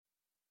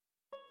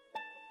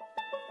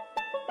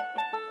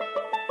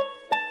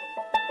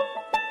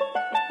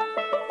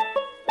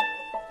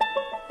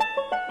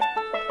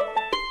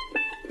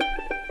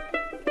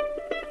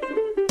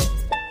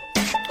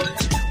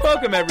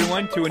Welcome,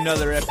 everyone, to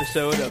another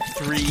episode of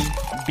 3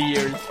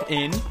 Beers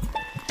In.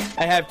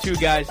 I have two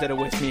guys that are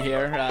with me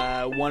here.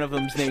 One of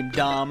them's named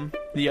Dom,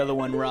 the other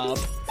one Rob.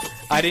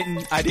 I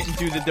didn't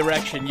do the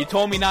direction. You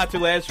told me not to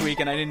last week,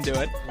 and I didn't do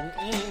it.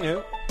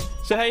 No.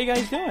 So how you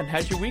guys doing?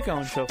 How's your week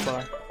going so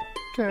far?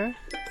 Okay.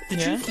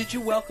 Yeah? Did you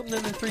welcome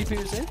them to 3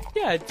 Beers In?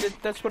 Yeah,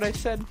 that's what I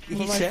said. He for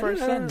my said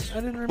first it? sentence. I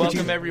didn't remember.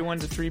 Welcome everyone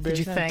to 3 Beers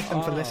Did you In. thank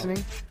them for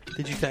listening?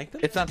 Did you thank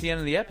them? It's not the end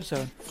of the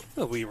episode.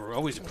 Well, we were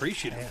always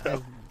appreciative.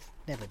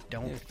 I never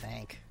don't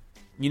thank.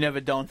 You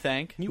never don't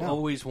thank? You No.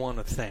 always want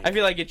to thank. I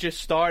feel like it just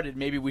started.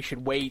 Maybe we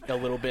should wait a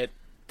little bit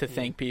to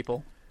thank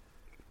people.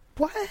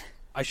 What?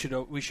 We should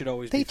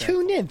always They be thankful.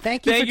 tuned in.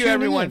 Thank you Thank for you, tuning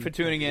everyone, in. for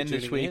tuning in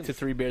this tuning week in. to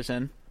 3 Beers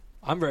In.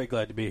 I'm very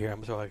glad to be here.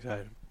 I'm so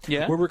excited.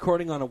 Yeah? We're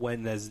recording on a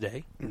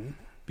Wednesday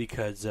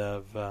because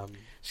of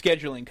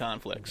Scheduling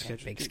conflicts.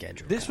 Big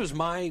schedule. This was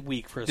my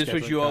week for a This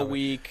was scheduling your conflict.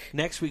 week.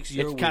 Next week's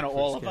your It's week. kind of for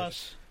all of schedule.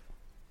 us.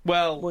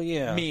 Well,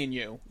 yeah. me and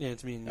you. Yeah,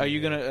 it's me. And Are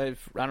you going to...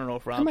 I don't know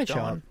if Rob's might show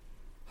going.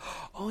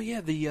 up. Oh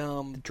yeah, the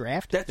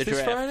draft. That's The this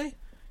draft. Friday.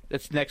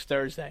 That's next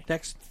Thursday.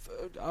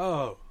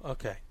 Oh,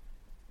 okay.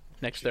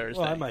 Next Thursday.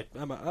 Well, I might.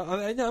 I'm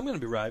going to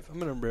be live. I'm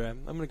going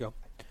to go.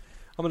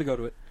 I'm going to go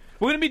to it.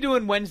 We're going to be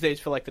doing Wednesdays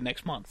for like the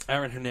next month.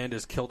 Aaron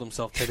Hernandez killed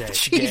himself today.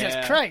 Jesus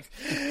Yeah. Christ.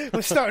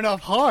 We're starting off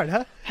hard,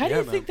 huh? How do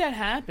Yeah, you think that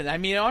happened? I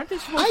mean, aren't they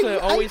supposed I- to I-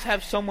 always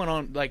have someone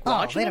on, like, Oh,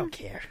 watching they them? don't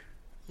care.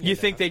 You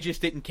think they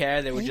just didn't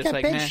care? They were You just got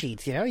like, bed meh.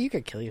 sheets, you know? You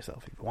could kill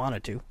yourself if you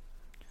wanted to.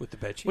 With the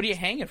bed sheet. What are you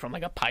hanging from?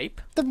 Like a pipe?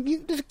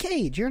 There's a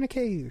cage. You're in a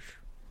cage.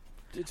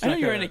 It's I know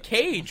like you're in a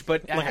cage,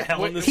 but... like a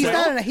Hell in the He's Cell?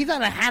 not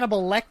in a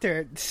Hannibal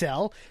Lecter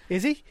cell,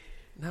 is he?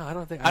 No, I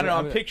don't think. I don't know.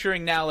 I'm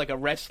picturing now like a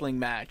wrestling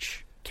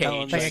match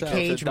Hell in cage, the Like a Cell.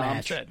 cage Dom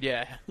match. said.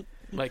 Yeah,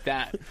 like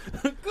that.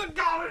 Good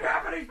God, it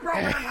happened! He's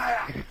broken in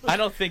half. I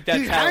don't think that's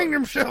He's how. hanged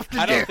himself to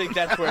I don't death. think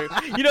that's where.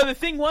 You know, the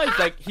thing was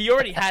like he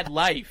already had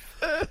life,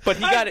 but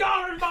he got it.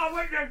 God is my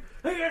witness.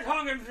 He has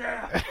hung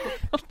himself.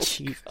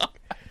 Jeez.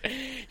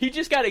 He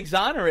just got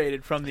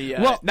exonerated from the.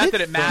 Well, not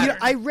that it matters. You know,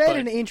 I read but-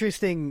 an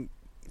interesting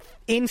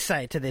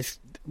insight to this,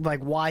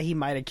 like why he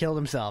might have killed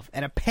himself,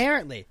 and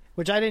apparently,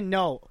 which I didn't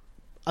know,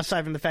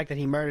 aside from the fact that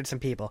he murdered some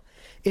people,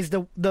 is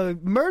the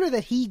murder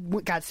that he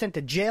got sent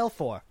to jail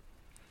for.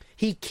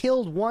 He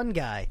killed one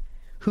guy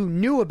who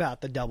knew about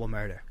the double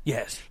murder.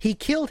 Yes, He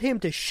killed him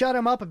to shut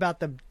him up about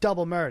the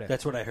double murder.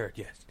 that's what I heard.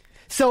 Yes,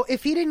 So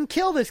if he didn't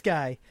kill this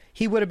guy,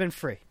 he would have been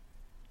free.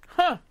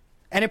 Huh?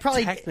 And it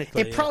probably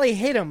Technically, yeah. probably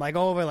hit him like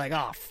over like,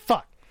 oh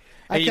fuck.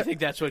 And you could- think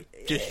that's what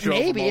just drove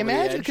him Maybe over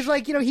imagine the edge? because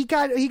like you know he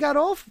got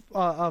off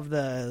of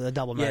the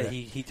double Yeah, murder.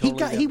 he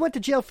totally he got- went to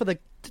jail for the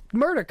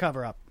murder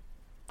cover up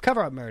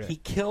murder. he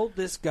killed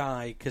this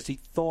guy because he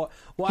thought.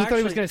 Well, He thought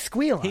he was actually, gonna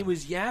squeal on He him.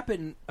 was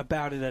yapping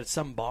about it at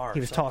some bar. He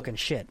or was something. talking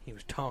shit. He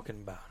was talking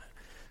about it,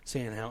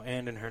 saying how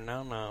Ann and her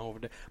now over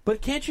there.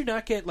 But can't you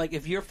not get like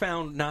if you're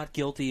found not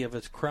guilty of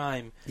a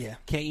crime? Yeah.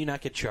 Can't you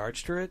not get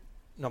charged for it?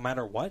 No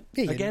matter what.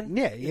 Yeah, Again.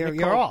 yeah, Isn't you're it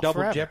you're called off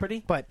double forever.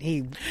 jeopardy. But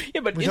he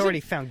Yeah, but was isn't- already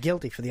found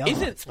guilty for the other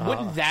Isn't one.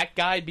 wouldn't that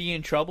guy be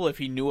in trouble if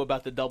he knew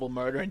about the double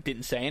murder and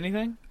didn't say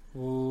anything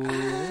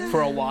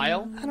for a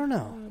while? I don't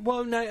know.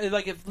 Well,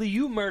 like if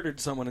you murdered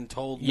someone and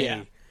told me.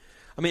 Yeah.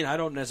 I mean, I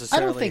don't I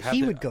necessarily. don't think have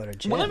he to- would go to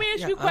jail. Well, let me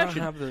ask you a I don't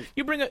question. have the-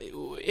 You bring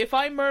if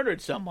I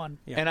murdered someone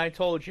Yeah. and I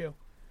told you,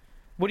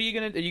 what are you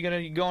gonna? Are you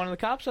gonna go on to the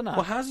cops or not?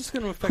 Well, how's this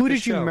going to affect Who the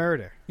did you show?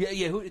 murder? Yeah.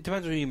 It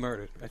depends on who you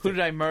murdered. Who did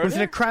I murder? Was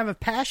it a crime of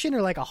passion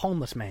or like a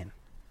homeless man?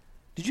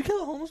 Did you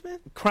kill a homeless man?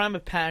 crime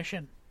of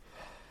passion?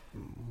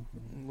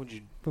 Would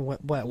you?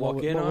 What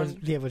Walk in was? on-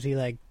 Yeah, was he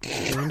like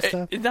doing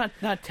stuff? It's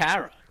not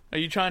Tara. Are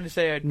you trying to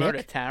say I'd murder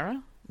Nick?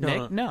 Tara? No,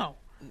 Nick? No.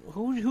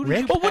 Who did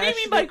Rick? you? Well, what do you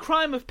mean by passionate-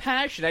 crime of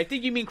passion? I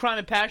think you mean crime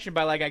of passion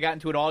by like I got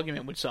into an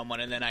argument with someone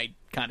and then I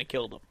kind of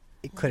killed him.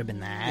 It could have been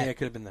that. Yeah, it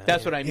could have been that.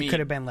 That's yeah. what I It mean. could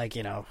have been like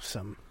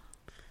some.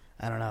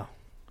 I don't know.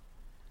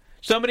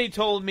 Somebody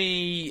told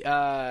me.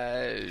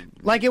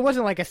 Like it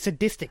wasn't like a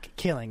sadistic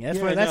killing. That's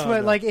Yeah, what. That's no,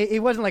 what. no. Like it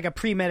wasn't like a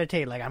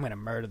premeditated. Like I'm going to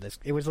murder this.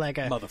 It was like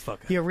a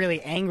Motherfucker. You're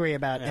really angry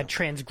about Yeah. a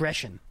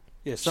transgression.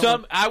 Yeah,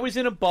 someone, I was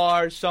in a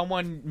bar.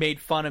 Someone made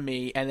fun of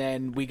me, and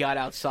then we got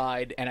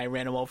outside, and I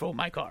ran him over with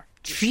my car.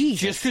 Jesus.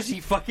 just because he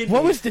fucking.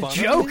 What made was the fun of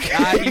joke? me?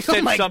 He said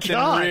Oh my something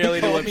God.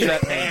 really to Called me a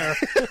upset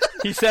me.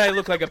 He said I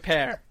look like a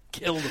pear.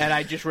 Killed him. And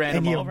I just ran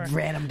And him you over.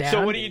 ran him down?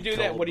 So what do you do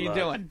then? Cold What are you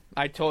blood. doing?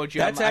 I told you.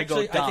 That's I go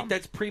actually. I dumb. think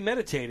that's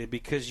premeditated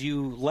because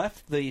you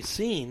left the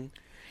scene.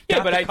 Yeah,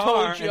 got but the I car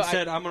told you. and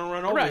said, "I'm going to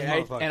run over right, this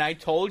motherfucker." and I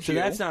told so you.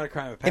 that's not a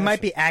crime of It passion.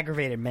 might be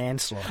aggravated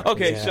manslaughter.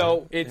 Okay, Yeah.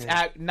 so it's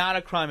Yeah. not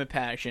a crime of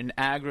passion.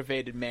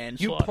 Aggravated You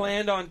manslaughter.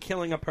 planned on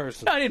killing a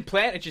person. No, I didn't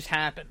plan. It just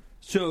happened.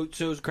 So it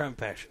was a crime of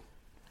passion.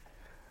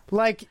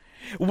 Like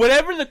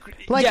Whatever the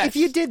yes. if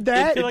you did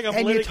that feel like I'm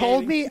and you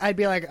told litigating. me, I'd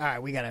be like, all right,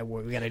 we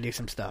gotta do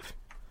some stuff.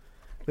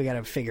 We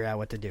gotta figure out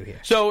what to do here.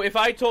 So if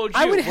I told you,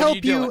 I would what are help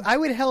you. Doing? I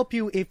would help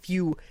you if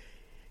you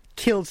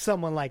killed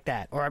someone like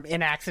that or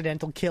an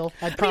accidental kill.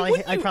 I'd probably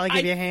wouldn't you-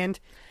 give you a hand.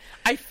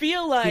 I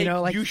feel like, You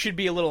know, like- you should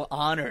be a little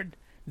honored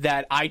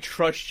that I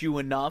trust you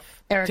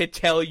enough Eric, to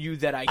tell you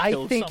that I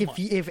killed think someone.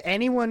 if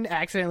anyone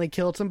accidentally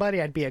killed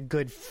somebody, I'd be a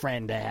good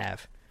friend to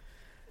have.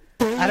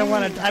 I don't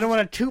want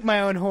to toot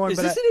my own horn, Is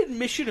but this an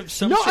admission of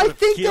some no, sort I of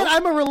think guilt? that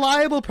I'm a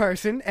reliable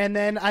person, and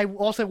then I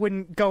also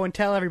wouldn't go and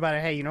tell everybody,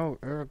 hey,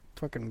 Eric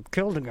fucking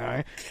killed a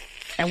guy,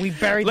 and we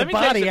buried Let the me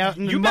tell you body something. out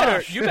in the You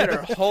marsh.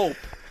 better hope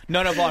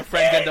none of our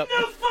friends end up.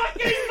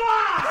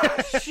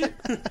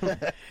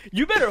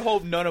 You better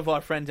hope none of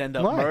our friends end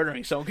up Why?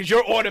 murdering someone because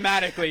you're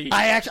automatically.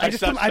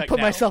 I put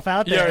myself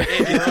out there.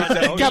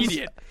 It's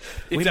immediate.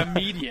 It's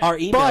immediate. Our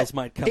emails But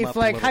might come if, up. a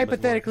like, little bit more.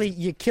 hypothetically,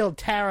 you killed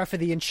Tara for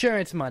the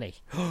insurance money,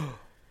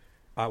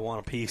 I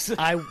want a piece.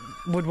 I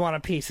would want a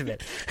piece of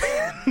it.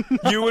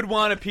 You would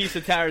want a piece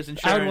of Tara's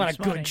insurance. I would want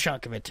a money. good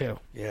chunk of it too,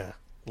 Yeah,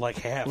 like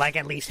half. like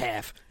at least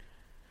half.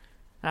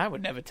 I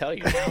would never tell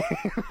you. Now.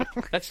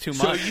 That's too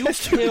so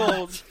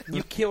much.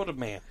 you killed a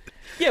man.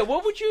 Yeah,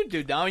 what would you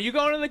do, Dom? Are you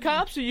going to the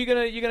cops, or you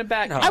gonna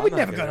back? No, I would I'm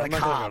never not go to I'm the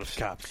not gonna go cops. to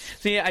the cops.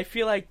 See, I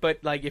feel like, but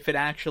like, if it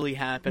actually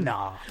happened,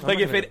 No. like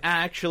I'm if not it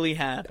actually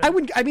happened, I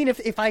would. I mean,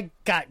 if I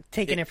got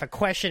taken in for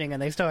questioning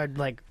and they started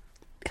like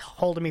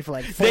holding me for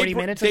like 40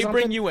 minutes, or they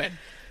something, bring you in.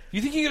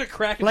 You think you're gonna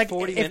crack in like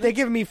 40 if minutes? they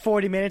give me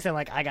 40 minutes and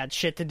like I got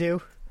shit to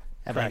do,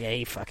 I'm like, yeah,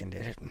 he fucking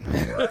did it.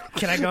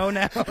 Can I go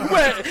now?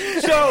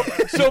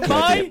 So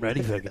my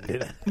ready, fucking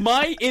did it.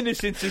 my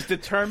innocence is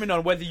determined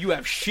on whether you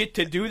have shit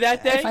to do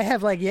that If I day.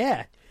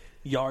 have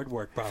Yard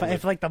work, if, probably.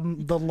 if like the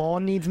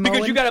lawn needs mowing,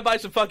 Because you got to buy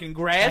some fucking I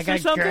grass or got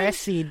something. grass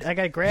seed. I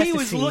got grass he to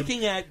was seed.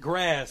 looking at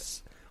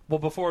grass. Well,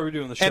 before we were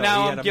doing the show, And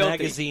now he I'm had a guilty.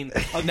 magazine,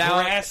 a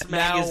Now- grass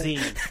now-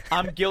 magazine.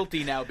 I'm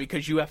guilty now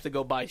because you have to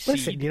go buy seed.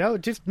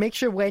 Listen, just make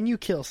sure when you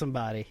kill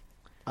somebody,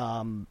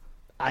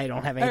 I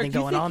don't have anything Eric, you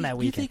going think on that You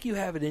weekend. think you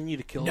have it in you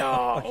to kill no,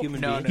 a human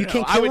no, being? no, You no.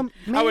 can't I kill would, him,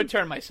 I man? would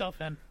turn myself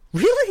in.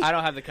 Really? I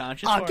don't have the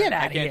conscience. Oh, for get it.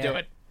 outta I can't here. do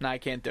it. No, I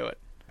can't do it.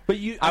 But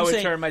you, I I'm would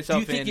saying, turn myself Do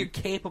you think in. you're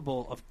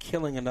capable of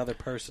killing another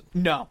person?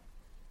 No.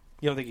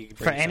 You don't think you can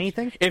For bring yourself-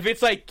 anything? If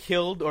it's like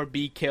killed or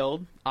be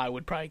killed, I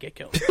would probably get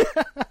killed.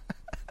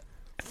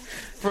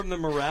 from the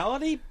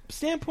morality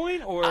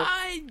standpoint, or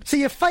So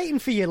you're fighting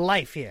for your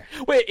life here.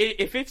 Wait,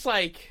 if it's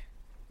like,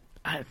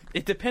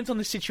 it depends on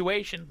the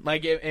situation.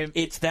 Like, if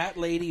it's that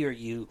lady or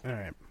you? All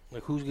right.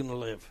 Like, who's gonna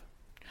live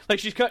like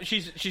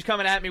she's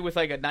coming at me with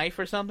like a knife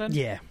or something.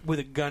 Yeah. with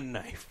a gun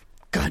knife?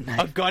 Gun A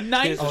knife. gun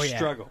knife. There's Oh, a yeah.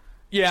 struggle.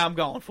 Yeah, I'm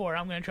going for it.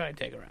 I'm gonna try and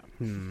take her out.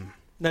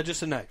 Not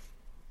just a knife.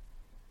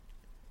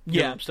 Yeah,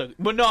 You're- I'm still.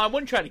 But no, I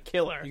wouldn't try to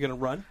kill her. You're gonna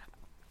run.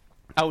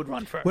 I would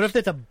run first. What if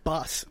there's a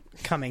bus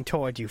coming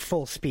towards you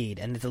full speed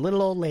and there's a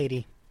little old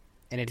lady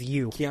and it's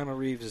you? Keanu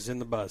Reeves is in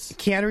the bus.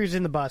 Keanu Reeves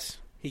in the bus.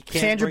 He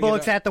can't Sandra bring it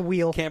Bullock's up- at the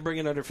wheel. Can't bring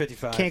it under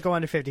 55. Can't go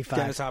under 55.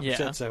 Dennis Hopper Yeah.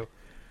 said so.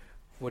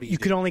 What do You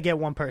do? could only get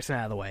one person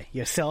out of the way.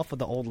 Yourself or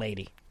the old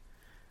lady.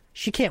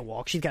 She can't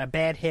walk. She's got a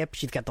bad hip.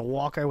 She's got the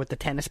walker with the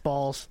tennis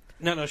balls.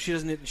 No, she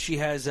doesn't. She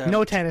has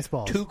No tennis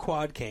balls. 2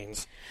 quad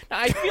canes.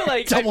 I feel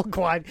like Double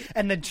quad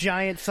and the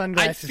giant I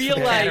sunglasses feel for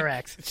the like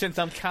cataracts. since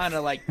I'm kind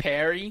of like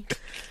Perry,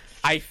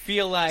 I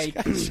feel like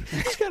She's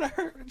got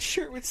a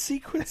shirt with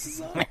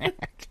sequences on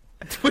it.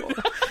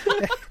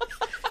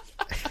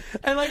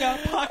 And like a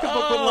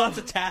pocketbook with lots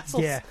of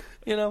tassels. Yeah.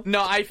 You know?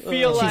 no, I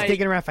feel She's like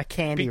digging around for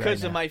candy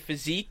because right of now. my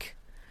physique,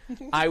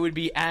 I would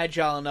be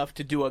agile enough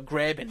to do a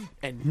grab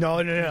and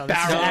No. This is-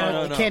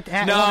 Barrel. No. Can't,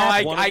 No,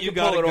 I One of you could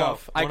gotta pull it go.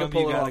 off. I One could of you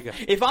pull it gotta off.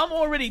 go. If I'm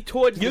already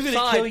towards You're the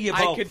gonna side, kill you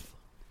I both. could.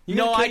 You're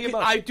No, gonna kill I you could.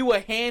 both. I do a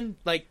hand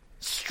like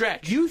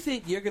stretch. You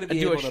think you're going to be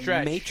do a able to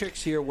stretch.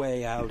 matrix your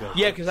way out of it?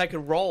 Yeah, because I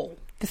could roll.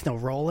 There's no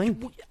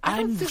rolling. I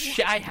have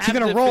You're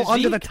gonna the roll physique.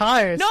 under the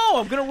tires. No,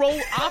 I'm gonna roll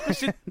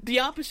the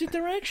opposite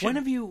direction. When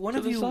have you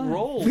the side.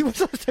 rolled? We were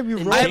supposed to be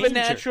In I have a danger.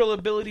 natural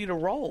ability to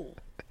roll.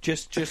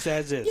 Just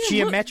as is.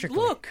 Geometrically.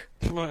 Look,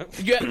 For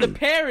the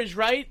pear is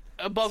right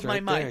above It's my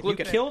right mic. there. Look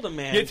You at killed it. a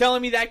man. You're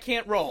telling me that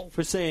can't roll?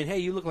 saying, hey,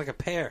 you look like a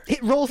pear.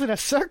 It rolls in a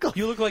circle.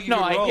 You look like you No,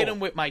 can I roll. hit him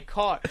with my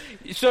car.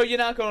 So you're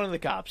not going to the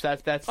cops.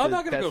 That's. I'm the,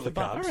 not gonna that's go to the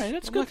bottom. cops. All right,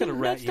 that's I'm good. not gonna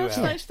rat that's you that's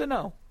out. nice to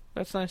know.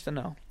 That's nice to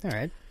know. All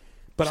right.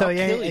 But So I'll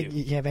yeah, kill you.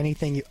 you have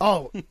anything you?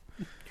 Oh,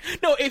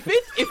 No, if I'm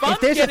if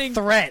there's getting, a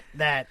threat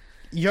that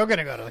you're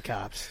gonna go to the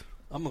cops,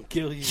 I'm going to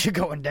kill you. you're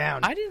going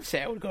down. I didn't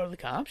say I would go to the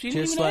cops. You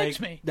didn't Just even like, ask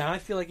me. now I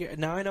feel like,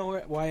 now I know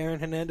why Aaron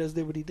Hernandez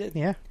did what he did.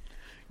 Yeah.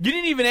 You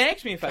didn't even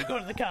ask me if I'd go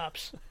to the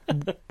cops.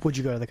 Would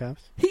you go to the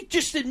cops? He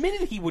just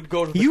admitted he would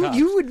go to the You cops.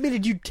 you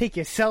admitted you'd take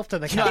yourself to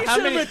the No, cops. how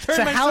should many- have turned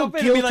so myself how in and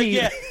be like, guilty-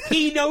 yeah,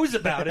 he knows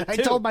about it, I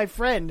too. told my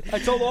friend. I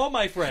told all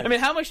my friends. I mean,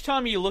 how much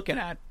time are you looking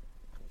at?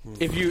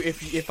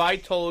 If I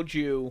told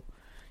you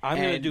I'm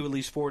going to and- do at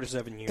least 4 to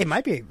 7 years. It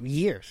might be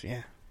years.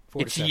 Yeah, 4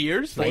 to it's 7.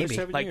 years, 4 to Maybe.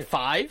 7 like years.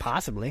 5.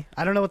 possibly.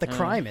 I don't know what the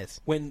crime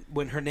is. When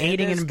Hernandez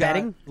Aiding and got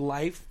abetting?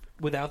 life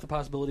without the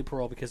possibility of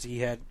parole because he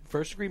had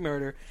first-degree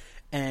murder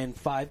and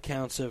 5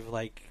 counts of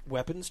like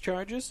weapons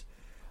charges,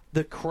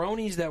 the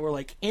cronies that were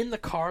like in the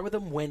car with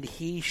him when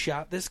he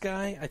shot this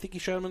guy, I think he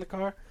shot him in the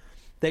car,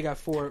 they got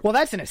 4 Well,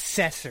 that's an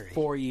accessory.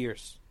 4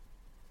 years.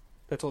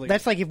 That's all they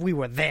That's got. like if we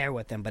were there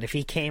with him, but if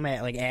he came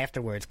at like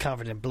afterwards,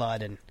 covered in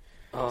blood and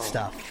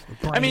stuff.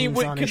 I mean,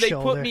 Brains on could his they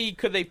shoulder.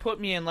 Could they put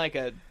me in like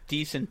a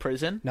decent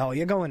prison? No,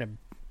 you're going to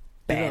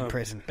bad You're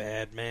prison.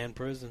 Bad man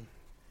prison.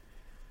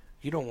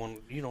 You don't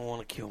want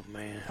to kill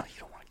man. No, you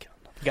don't want to kill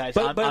him. Guys,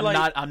 But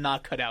I'm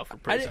not cut out for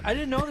prison. I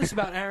didn't know this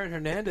about Aaron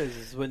Hernandez.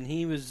 Is when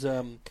he was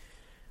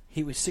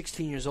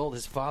 16 years old.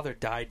 His father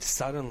died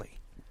suddenly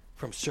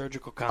from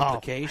surgical Oh, I thought you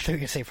complications. were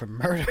going to say for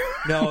murder.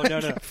 No.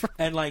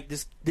 And like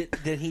this,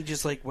 then he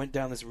just like went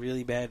down this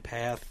really bad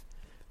path.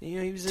 You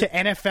know, he was to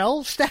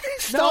NFL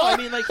status? no, I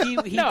mean like he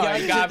No, got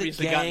he into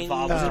obviously the got gangs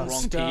involved with the and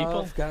wrong stuff,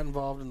 people. Got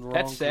involved in the wrong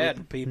That's sad.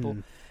 group of people,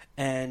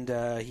 and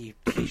he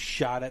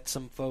shot at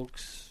some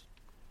folks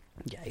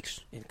Yikes.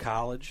 in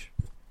college.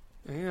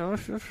 You know,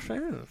 it's just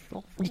sad.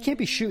 You can't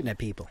be shooting at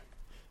people,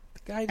 The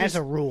guy as just,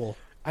 a rule.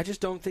 I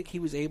just don't think he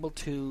was able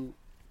to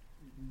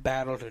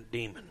battle the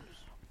demons.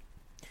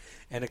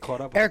 And it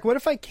caught up with Eric, what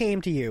if I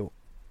came to you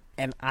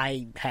and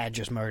I had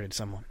just murdered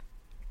someone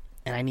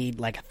and I need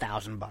like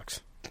 $1,000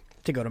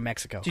 to go to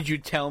Mexico? Did you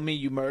tell me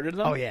you murdered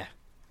them? Oh, yeah.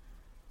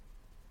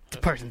 The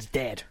person's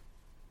dead.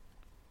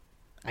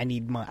 I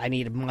need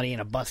money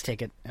and a bus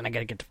ticket, and I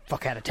gotta get the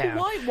fuck out of town.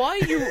 Why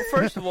are you?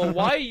 First of all,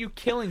 why are you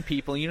killing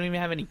people? You don't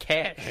even have any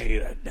cash.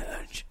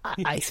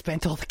 I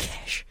spent all the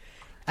cash.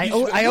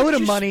 What I owed did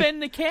him you money.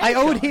 spend the cash I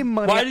owed on? him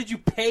money. Why did you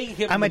pay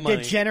him I'm the a money?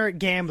 degenerate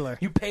gambler.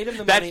 You paid him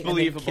the That's money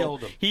believable. and then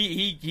killed him.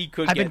 He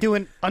could. I've been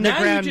doing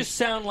underground. Now you just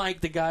sound like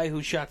the guy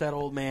who shot that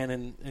old man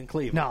in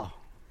Cleveland. No,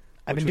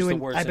 I've Which been was the doing.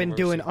 worst I've been I've ever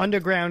doing seen.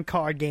 underground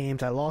card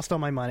games. I lost all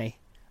my money.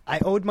 I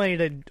owed money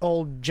to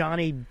old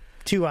Johnny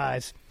Two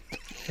Eyes.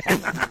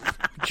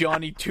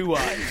 Johnny Two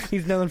Eyes.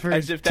 He's known for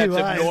As his if that's two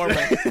eyes. abnormal.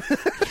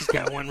 He's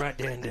got one right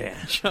there and there.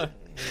 So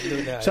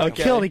I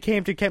Okay. killed. He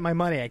came to get my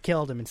money. I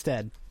killed him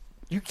instead.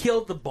 You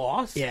killed the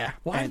boss? Yeah.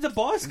 Why did the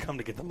boss come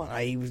to get the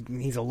money?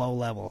 He's a low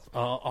level.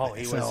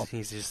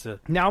 He's just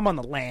a... Now I'm on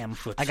the lam.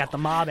 I got the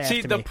mob after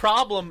See, the me.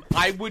 problem,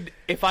 I would,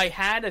 if I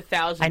had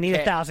 1,000. I need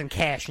 1,000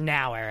 cash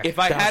now, Eric. If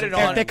I had it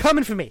Eric, on, they're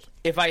coming for me.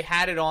 if I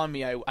had it on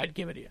me, I'd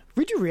give it to you.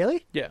 Would you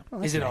really? Yeah.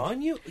 Is it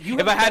on you?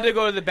 If I had to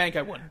go to the bank,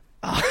 I wouldn't.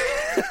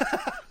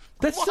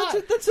 That's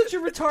such a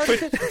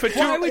retarded... For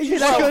Why would you You're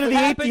not so going to the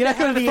happen you're not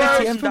going to the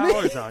ATM for me?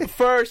 $1,000 on you?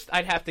 First,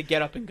 I'd have to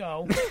get up and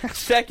go.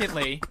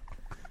 Secondly,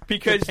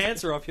 because Your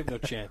pants are off, you have no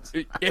chance.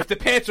 if the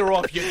pants are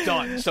off, you're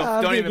done. So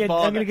I'm don't gonna even get,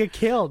 bother. I'm going to get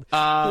killed.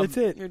 That's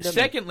it. You're done.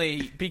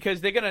 Secondly,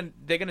 because they're gonna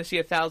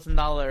see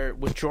 $1,000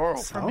 withdrawal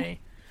So? from me,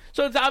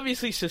 so it's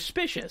obviously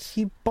suspicious.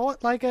 He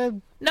bought like a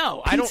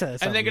No, I don't. Pizza or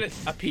And they're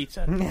something. gonna a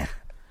pizza.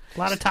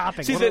 lot of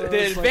toppings. See, What the are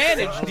those,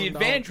 like,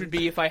 advantage would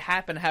be if I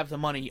happen to have the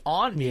money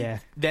on me. Yeah.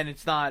 Then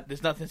it's not.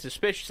 There's nothing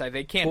suspicious.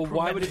 They can't. Well, prove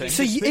why would it be anything.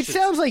 So it suspicious.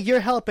 sounds like you're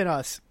helping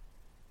us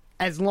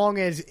as long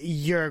as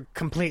you're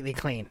completely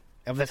clean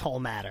of this whole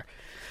matter.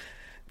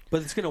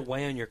 But it's going to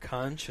weigh on your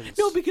conscience.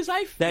 No, because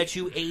that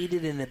you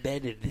aided and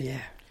abetted Yeah.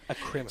 a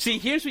criminal. See,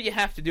 here's what you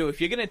have to do. If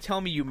you're going to tell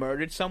me you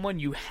murdered someone,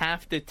 you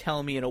have to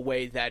tell me in a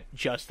way that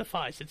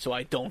justifies it, so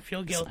I don't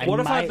feel guilty. what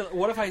if might-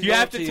 I You go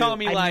have up to you, tell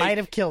me I like. might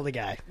have killed a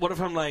guy. What if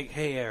I'm like,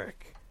 hey,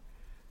 Eric,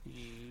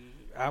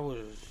 I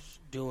was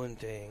doing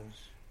things,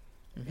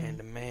 and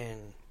the man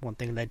One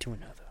thing led to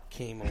another.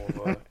 came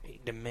over.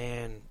 The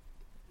man...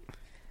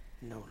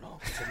 No,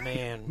 the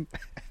man...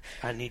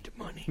 I need the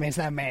money. Man's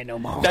not man no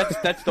more.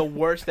 That's the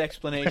worst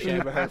explanation I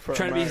ever heard for a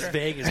Trying to be as murder.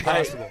 vague as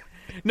possible.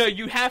 No,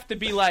 you have to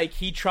be like,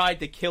 he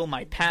tried to kill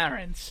my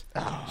parents,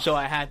 so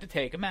I had to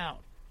take him out.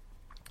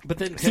 But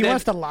then... he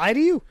wants to lie to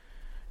you?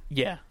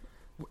 Yeah.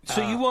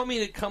 So you want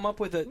me to come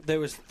up with there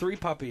was 3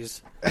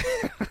 puppies...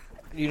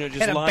 You know,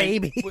 just And a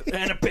lined, baby.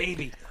 and a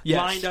baby Yes.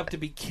 lined up to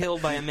be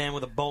killed by a man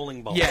with a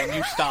bowling ball. Yeah, and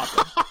you stop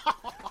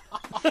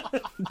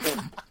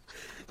him.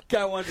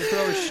 Guy wanted to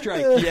throw a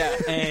strike. Yeah.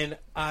 And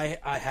I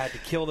had to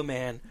kill the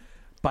man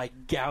by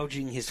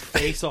gouging his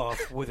face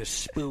off with a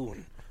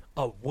spoon,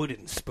 a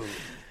wooden spoon.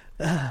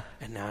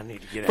 And now I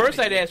need to get First,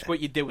 out I'd of here. ask what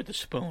you did with the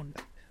spoon.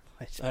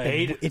 I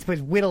ate it. It's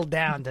been whittled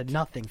down to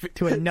nothing,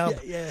 to a nub.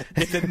 Yeah,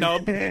 It's a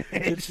nub.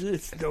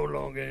 it's no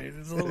longer.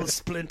 It's a little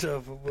splinter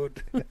of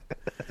wood.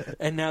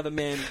 And now the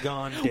man's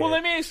gone dead. Well,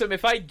 let me ask you something.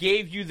 If I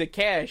gave you the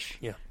cash,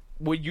 Yeah.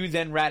 would you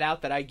then rat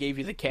out that I gave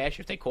you the cash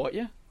if they caught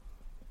you?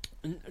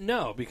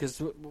 No, because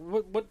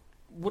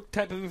what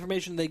type of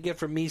information do they get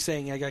from me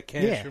saying I got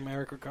cash Yeah. from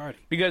Eric Riccardi?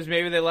 Because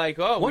maybe they're like,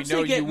 oh, Once we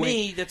know they get you went.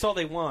 me, that's all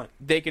they want.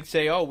 They could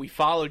say, oh, we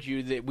followed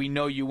you. That we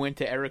know you went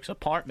to Eric's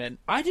apartment.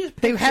 I just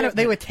They picture-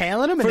 they were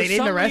tailing him and for they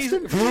didn't some arrest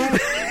him?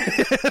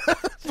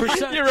 For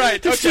some, You're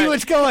right. To okay. see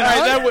what's going All right,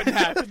 on? that wouldn't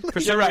happen. For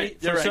You're some, right.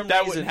 for You're right. some That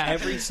reason, wouldn't happen.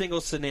 every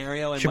single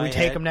scenario in Should my we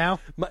take head, him now?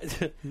 my-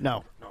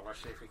 No. No,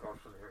 let's see if he goes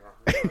for the-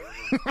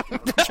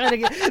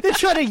 They're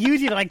trying to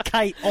use you to like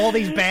kite all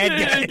these bad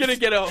You're guys. gonna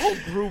get a whole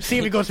group. See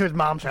if he goes to his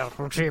mom's house.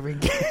 We'll see if he He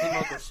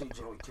might go see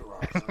Joey Two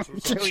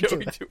Eyes. Joey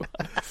Joey too. too.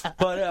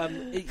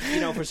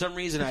 But for some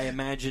reason, I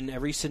imagine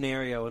every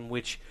scenario in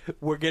which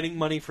we're getting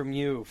money from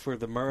you for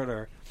the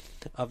murder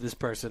of this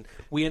person.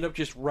 We end up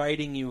just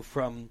writing you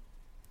from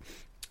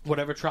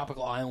whatever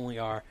tropical island we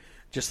are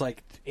just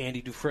like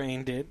Andy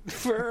Dufresne did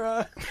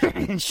for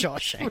In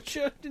Shawshank.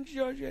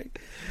 Shawshank.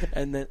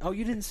 And then,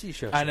 you didn't see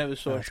Shawshank. I never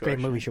saw It's a great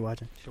movie. You should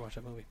watch it. You should watch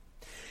that movie.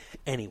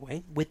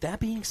 Anyway, with that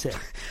being said,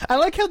 I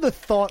like how the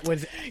thought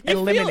was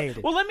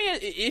eliminated. Well, let me.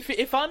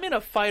 If I'm in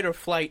a fight or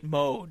flight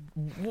mode,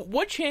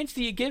 what chance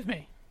do you give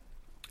me?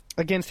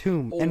 Against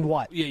whom and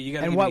what? Yeah, you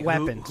got. And what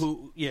weapons?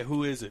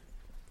 Who is it?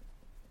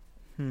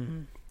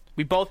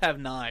 We both have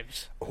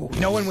knives.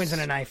 No one wins in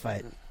a knife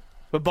fight.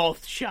 We're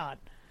both shot.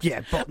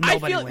 Yeah, but I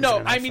nobody feel wins in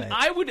a knife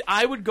fight.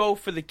 I would go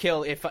for the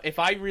kill if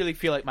I really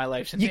feel like my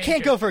life's in You danger.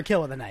 can't go for a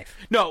kill with a knife.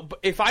 No, but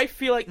if I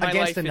feel like my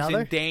Against life is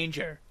another? in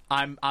danger,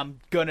 I'm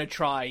gonna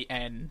try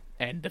and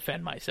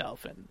defend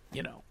myself and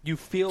You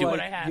feel do like what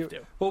I have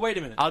to. Well, wait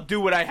a minute. I'll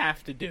do what I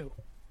have to do.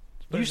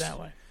 Let's put it that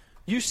way.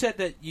 You said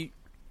that you.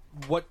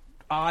 What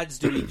odds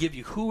do he give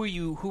you? Who are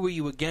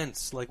you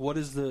against? Like, what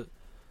is the?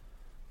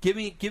 Give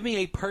me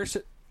a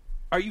person.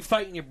 Are you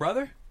fighting your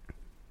brother?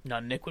 No,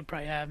 Nick would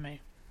probably have me.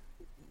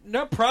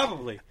 No,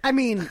 probably. I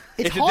mean,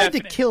 it's It's a hard to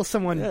definite. kill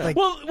someone like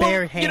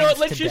bare hands you know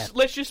what? to death.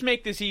 Let's just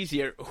make this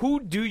easier. Who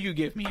do you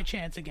give me a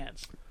chance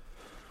against?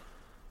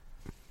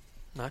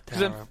 Not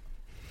 'Cause I'm- Tara.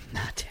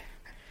 Not.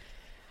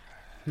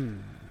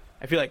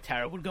 I feel like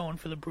Tara would go in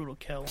for the brutal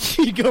kill.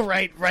 You go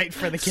right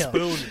for the kill.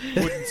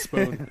 Wooden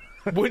spoon.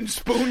 Wooden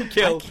spoon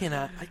kill. I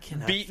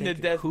cannot. Beaten to think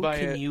of death who by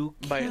can a you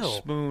by a kill?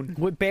 spoon.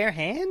 With bare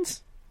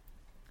hands?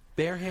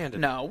 Barehanded.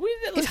 No,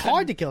 It's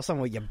hard to kill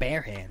someone with your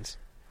bare hands.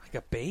 Like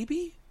a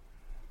baby.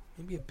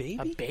 Maybe a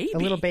baby. A baby. A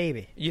little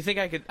baby. You think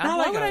I could? Not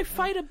why like would a- I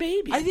fight a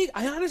baby?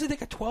 I honestly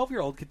think a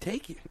 12-year-old could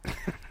take you.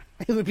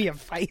 It would be a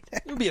fight.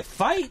 It would be a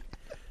fight,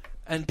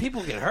 and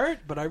people get hurt.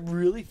 But I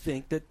really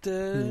think that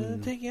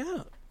take you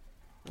out.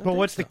 Well,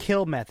 what's the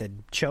kill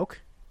method? Choke?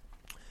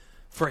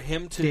 For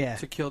him to Yeah.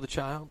 kill the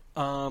child?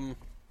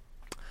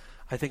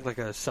 I think like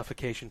a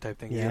suffocation type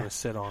thing. You're Yeah. gonna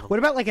sit on him. What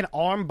about like an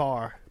arm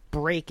bar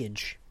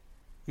breakage?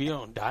 You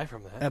don't die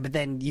from that. But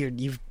then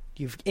you've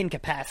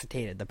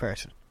incapacitated the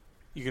person.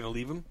 You're gonna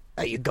leave him.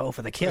 You go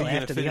for the kill Are you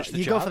gonna after finish the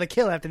you go job? for the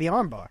kill after the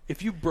arm bar.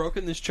 If you've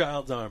broken this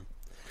child's arm,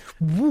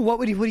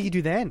 What do you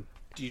do then?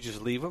 do you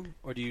just leave him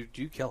or do you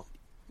kill him?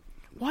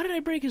 Why did I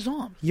break his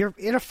arm? You're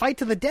in a fight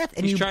to the death,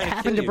 and He's you trying to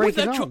happen kill to you. break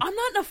That's his true. arm. I'm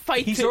not in a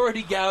fight. He's to,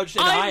 already gouged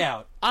an eye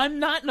out. I'm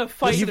not in a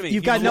fight. Listen to me.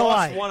 You've got no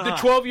lost eye. one The eye.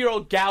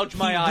 12-year-old gouged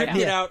my He eye ripped out.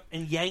 it out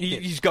and yanked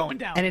it. He's going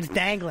down. And it's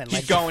dangling. He's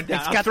like going down.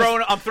 It's I'm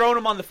got throwing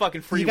him on the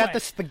fucking freeway. You got the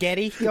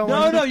spaghetti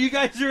going. No, you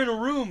guys are in a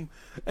room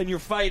and you're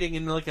fighting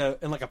in like a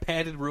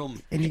padded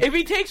room. And If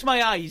he takes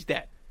my eye, he's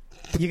dead.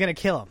 you're gonna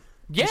kill him.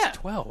 Yeah. He's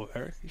 12,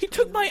 Eric. He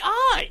took my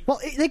eye. Well,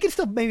 they can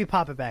still maybe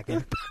pop it back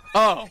in.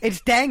 Oh. It's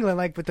dangling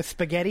like with the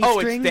spaghetti Oh,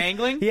 string. it's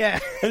dangling? Yeah.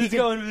 And it's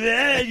going,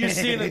 you're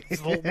seeing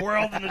the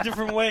world in a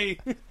different way.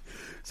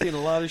 Seeing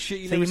a lot of shit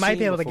you So never you might seen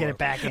be able to before. get it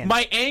back in.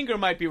 My anger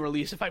might be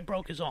released if I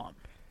broke his arm.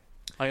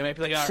 Like, I might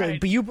be like, all right.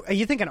 But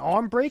you think an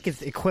arm break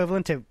is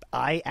equivalent to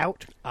eye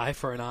out? Eye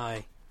for an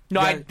eye.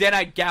 No, Yeah. then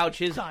I'd gouge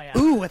his eye out.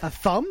 Ooh, with a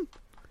thumb?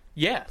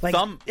 Yeah, Like,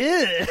 thumb.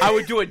 Ugh. I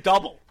would do a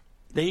double.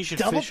 Then you should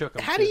Double? fish hook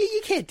him. How too. do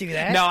you can't do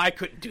that? No, I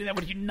couldn't do that.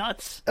 What are you,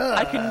 nuts?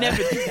 I could never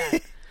do that.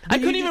 I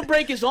couldn't even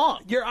break his arm.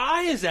 Your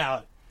eye is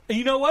out. And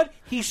you know what?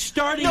 He's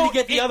starting to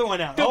get the other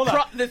one out. The, Hold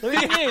on. the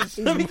thing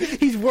is,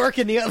 He's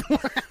working the other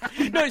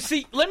one. no.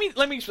 See, let me.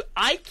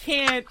 I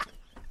can't.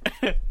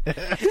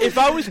 If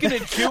I was gonna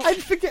do, I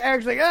just picture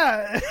Eric's like,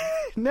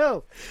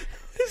 no.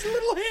 His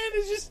little hand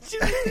is just...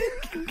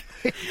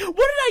 what did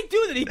I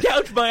do that he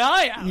gouged my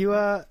eye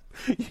out?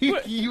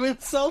 You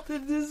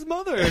insulted his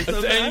mother. Or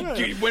something. I don't know.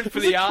 You went for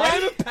It's the a eye.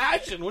 crime of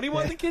passion. What do you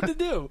want the kid to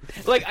do?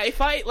 Like I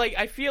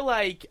feel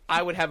like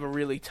I would have a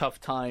really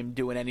tough time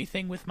doing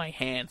anything with my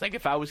hands. Like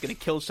if I was gonna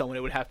kill someone,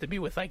 it would have to be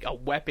with like a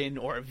weapon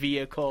or a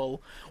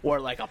vehicle or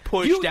like a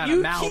push down a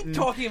mountain. Keep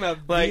talking about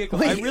Like-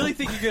 vehicle. I really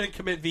think you're going to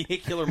commit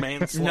vehicular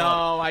manslaughter.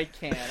 No, I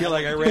can't. I feel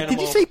like I ran him Did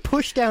you over. say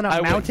push down a I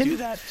wouldn't mountain? do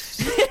that.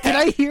 Did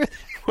I hear?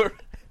 We're-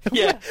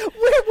 yeah.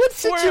 What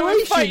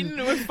situation?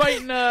 We're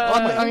fighting.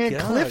 on God.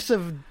 cliffs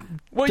of.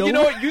 Well, you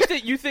know what?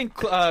 You think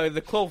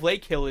the Clove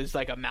Lake Hill is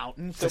like a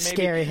mountain? So It's a maybe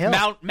scary hill.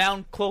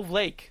 Mount Clove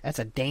Lake. That's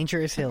a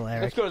dangerous hill,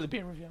 Eric. Let's go to the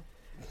beer review.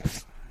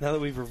 Now that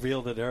we've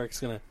revealed that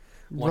Eric's going to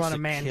Run a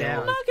man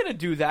down. I'm not gonna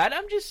do that.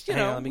 I'm just Hang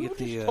on, let me we get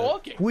were the, just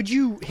talking. Would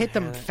you hit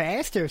them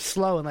fast or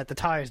slow and let the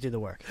tires do the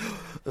work?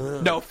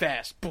 No,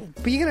 fast. Boom.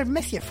 But you're gonna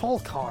mess your whole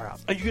car up.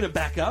 Are you going to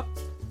back up?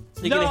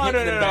 You're No, gonna hit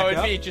and then no. back It'd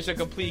up? be just a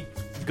complete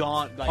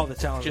gaunt. Like, Oh, the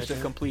talent just right a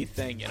there. complete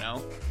thing, you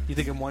know. You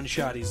think in one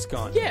shot he's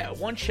gone? Yeah,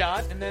 one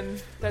shot and then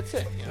that's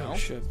it. You know. Oh,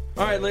 shit.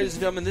 All right, ladies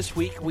and gentlemen, this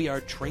week we are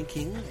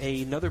drinking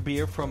another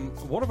beer from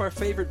one of our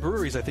favorite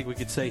breweries, I think we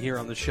could say here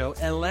on the show,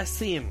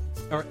 Elysian.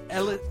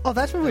 Oh,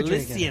 that's what we're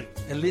drinking.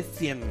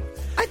 Elysian.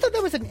 I thought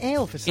that was an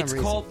ale for some It's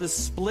reason. called the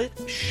Split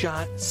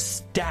Shot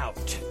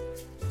Stout.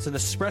 It's an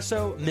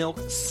espresso milk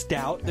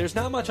stout. There's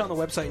not much on the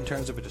website in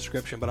terms of a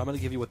description, but I'm going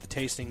to give you what the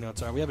tasting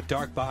notes are. We have a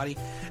dark body,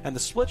 and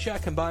the Split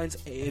Shot combines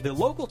the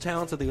local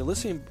talents of the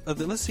Elysian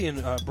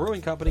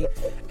Brewing Company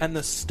and the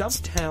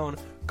Stumptown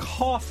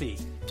Coffee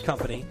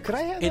Company Could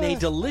I have in a a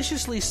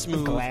deliciously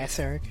smooth glass,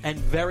 Eric? and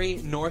very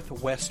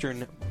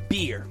northwestern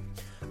beer.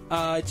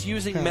 It's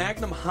using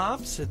Magnum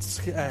hops. It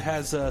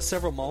has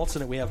several malts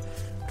in it. We have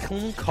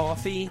clean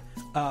coffee,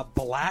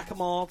 black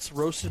malts,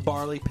 roasted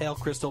barley, pale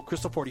crystal,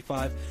 crystal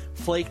 45,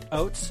 flaked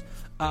oats.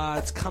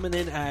 It's coming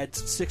in at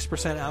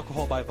 6%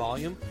 alcohol by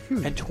volume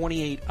and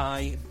 28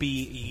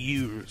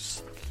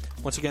 IBUs.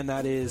 Once again,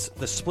 that is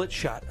the Split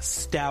Shot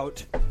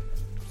Stout,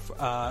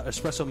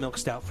 espresso milk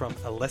stout from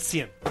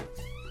Elysian.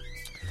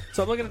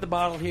 So I'm looking at the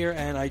bottle here,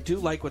 and I do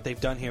like what they've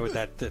done here with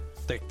that the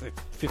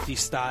 50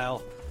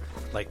 style,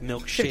 like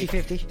milkshake.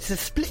 50-50. It's a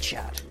split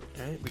shot.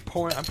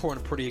 Right, I'm pouring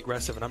pretty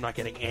aggressive, and I'm not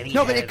getting any.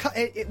 No, head. but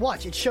it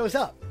watch. It shows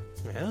up.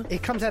 Yeah.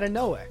 It comes out of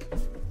nowhere.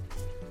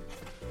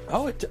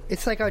 Oh,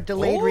 it's like a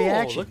delayed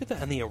reaction. Look at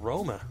that, and the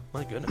aroma.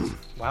 My goodness,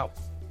 wow.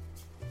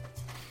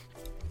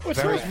 It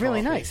smells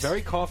really coffee. nice.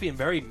 Very coffee and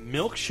very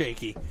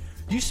milkshakey.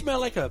 Do you smell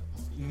like a?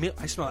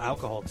 I smell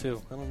alcohol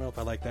too. I don't know if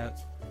I like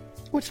that.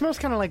 Well, it smells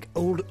kind of like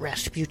old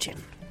Rasputin.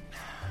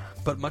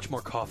 But much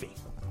more coffee.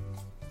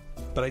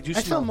 But I do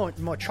I smell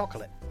more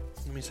chocolate.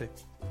 Let me see.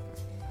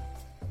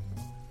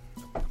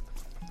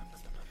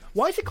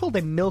 Why is it called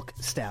a milk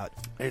stout?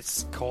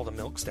 It's called a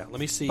milk stout.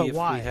 Let me see But if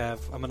why? we have.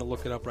 I'm going to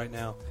look it up right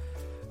now.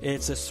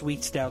 It's a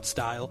sweet stout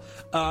style.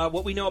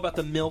 What we know about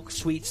the milk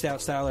sweet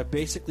stout style are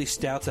basically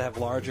stouts that have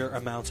larger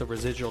amounts of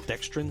residual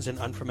dextrins and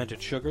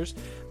unfermented sugars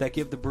that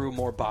give the brew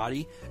more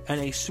body and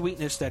a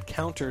sweetness that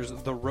counters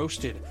the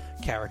roasted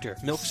character.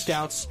 Milk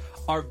stouts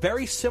are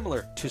very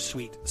similar to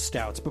sweet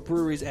stouts, but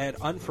breweries add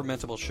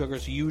unfermentable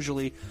sugars,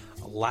 usually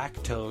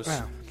lactose.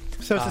 Wow.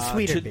 So it's a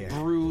sweeter to beer.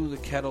 brew the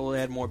kettle,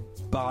 add more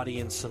body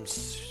and some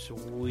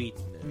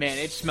sweetness. Man,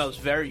 it smells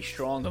very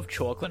strong of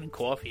chocolate and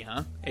coffee,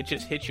 huh? It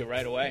just hits you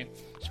right away.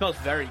 It smells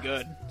very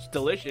good. It's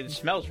delicious. It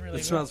smells really good.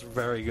 It smells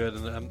very good,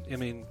 and I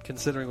mean,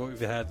 considering what we've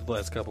had the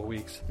last couple of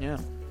weeks, Yeah.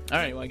 All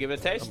right, you want to give it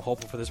a taste? I'm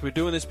hoping for this. We're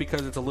doing this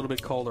because it's a little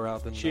bit colder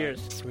out than.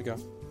 Cheers. Here we go.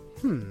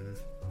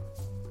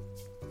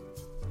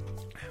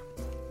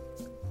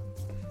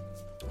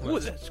 Ooh,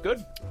 that's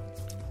good.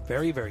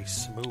 Very, very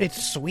smooth.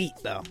 It's sweet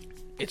though.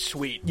 It's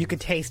sweet. You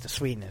could taste the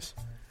sweetness.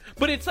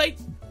 But it's like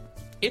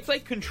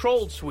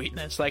controlled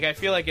sweetness. Like, I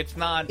feel like it's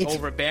not It's-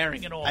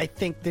 overbearing at all. I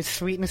think the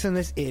sweetness in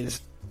this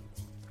is.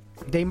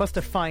 They must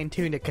have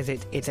fine-tuned it because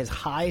it's as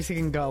high as it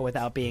can go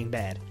without being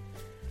bad.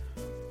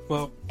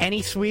 Well,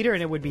 Any sweeter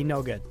and it would be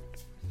no good.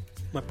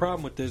 my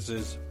problem with this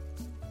is,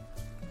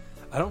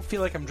 I don't feel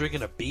like I'm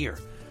drinking a beer.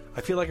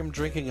 I feel like I'm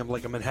drinking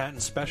like a Manhattan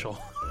Special,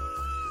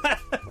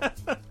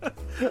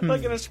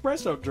 like an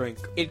espresso drink.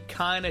 It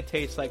kind of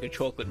tastes like a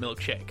chocolate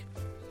milkshake.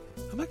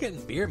 I'm not getting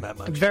beer that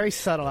much. Very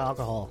subtle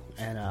alcohol,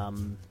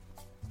 and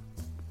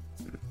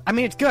I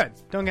mean it's good.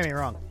 Don't get me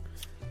wrong.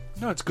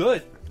 No, it's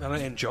good, and I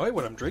enjoy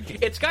what I'm drinking.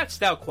 It's got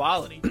stout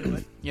quality to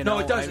it. You know? No,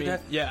 it does. I mean,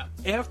 yeah.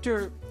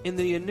 After, in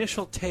the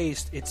initial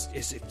taste, it's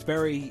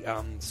very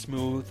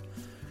smooth.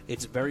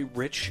 It's very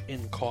rich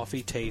in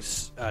coffee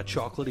tastes,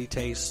 chocolatey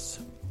tastes,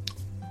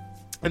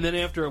 and then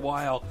after a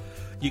while,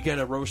 you get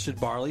a roasted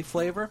barley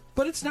flavor.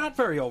 But it's not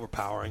very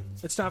overpowering.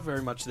 It's not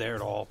very much there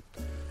at all,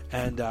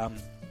 and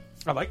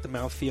I like the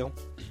mouthfeel.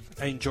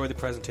 I enjoy the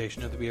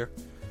presentation of the beer.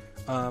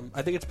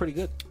 I think it's pretty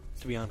good,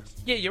 to be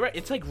honest. Yeah, you're right.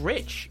 It's like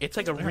rich. It's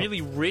like a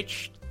really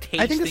rich tasting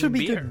I think this would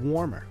be beer. good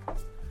warmer.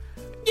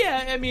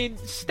 Yeah, I mean,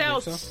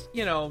 stouts, so?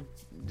 you know,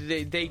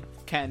 they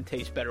can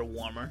taste better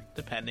warmer,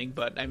 depending.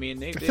 But, I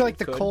mean, I feel like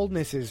the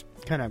coldness is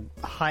kind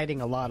of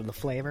hiding a lot of the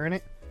flavor in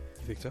it.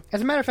 You think so?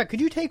 As a matter of fact,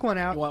 could you take one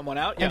out You want one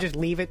out? Yeah. and just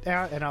leave it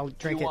out, and I'll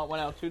drink you it? want one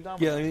out too, Dom?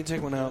 Yeah, let me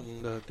take one out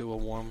and do a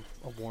warm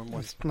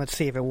one. Let's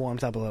see if it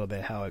warms up a little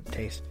bit, how it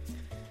tastes.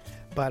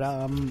 But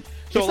So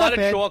it's a not lot of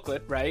bad.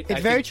 chocolate, right? It's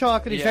I very think-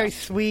 chocolatey, yeah. very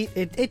sweet.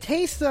 It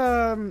tastes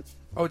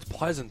Oh, it's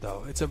pleasant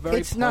though. It's a very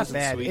it's not pleasant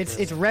bad. sweetness.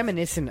 It's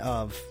reminiscent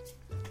of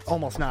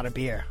almost not a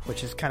beer,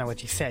 which is kind of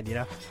what you said, you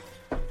know.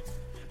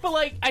 But,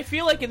 like, I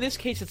feel like in this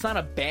case, it's not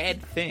a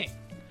bad thing.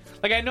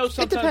 Like, I know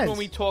sometimes depends. when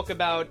we talk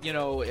about, you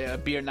know, a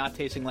beer not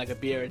tasting like a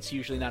beer, it's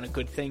usually not a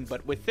good thing.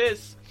 But with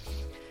this,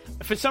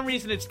 for some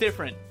reason, it's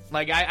different.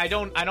 Like, I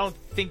don't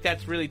think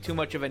that's really too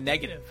much of a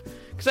negative.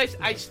 Because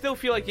I still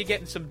feel like you're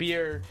getting some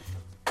beer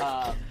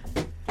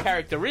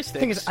characteristics. The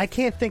thing is, I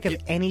can't think of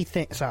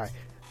anything. Sorry,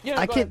 Yeah,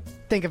 I go can't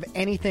ahead. think of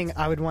anything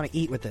I would want to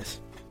eat with this.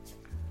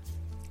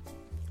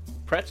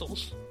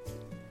 Pretzels.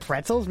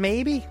 Pretzels,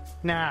 maybe?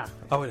 Nah,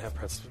 I would have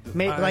pretzels.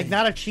 maybe like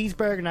not a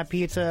cheeseburger, not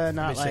pizza,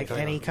 not me see like if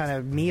I any know. kind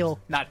of meal.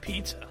 Not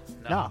pizza.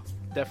 No.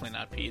 Definitely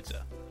not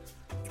pizza.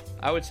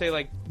 I would say,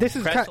 like, This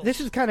is pretzels.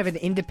 this is kind of an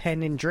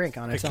independent drink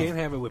on I its can't own.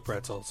 have it with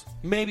pretzels.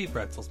 Maybe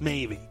pretzels.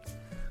 Maybe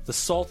the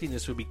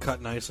saltiness would be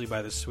cut nicely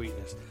by the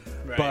sweetness.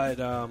 Right.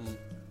 But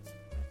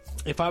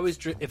if I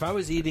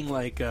was eating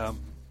like I'm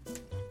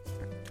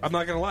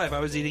not gonna lie, if I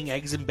was eating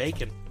eggs and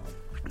bacon,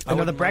 I Another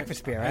wouldn't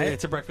breakfast mind. beer, right?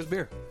 It's a breakfast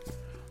beer.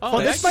 Oh,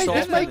 Well, that's this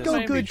saltiness might go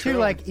might be good too, true.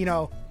 like, you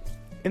know,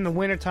 in the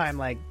wintertime,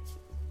 like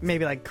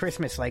maybe like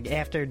Christmas, like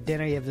after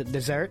dinner you have the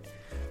dessert.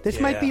 This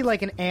might be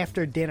like an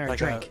after dinner like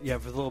drink.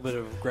 with a little bit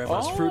of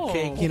grandma's Oh.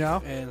 fruitcake, You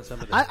know? and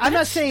some of this. I'm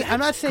not saying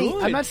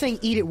good.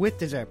 eat it with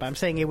dessert, but I'm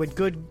saying it would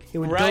go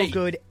Right.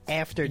 good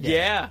after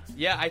dinner.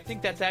 Yeah. I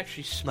think that's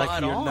actually spot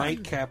like your on.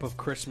 nightcap of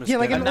Christmas. Yeah,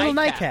 like a dinner. little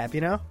nightcap. nightcap,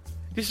 you know.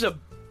 This is a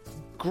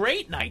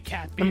great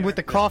nightcap beer. And with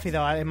the coffee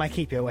though, it might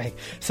keep you awake.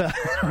 So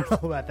I don't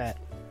know about that.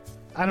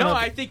 I don't No, know.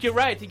 I think you're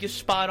right. I think you're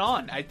spot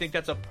on. I think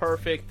that's a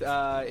perfect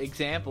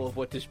example of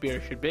what this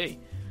beer should be.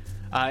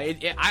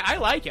 I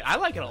like it. I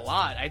like it a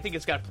lot. I think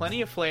it's got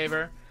plenty of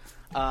flavor.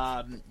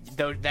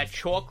 That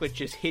chocolate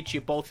just hits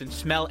you both in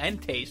smell and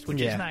taste,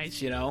 which is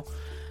nice, you know.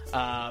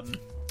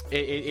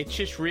 It's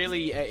just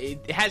really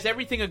it has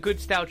everything a good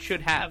stout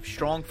should have: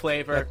 strong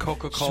flavor, That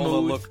Coca-Cola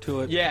smooth. look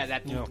to it. Yeah,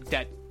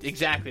 that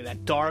exactly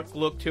that dark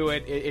look to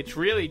it. It's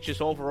really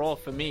just overall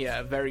for me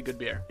a very good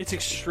beer. It's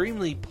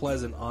extremely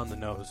pleasant on the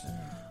nose.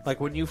 Like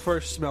when you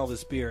first smell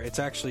this beer, it's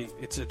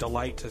a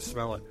delight to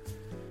smell it,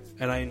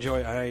 and I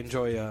enjoy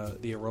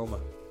the aroma.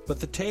 But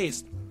the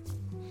taste,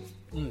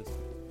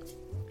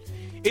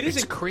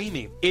 it's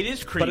creamy. It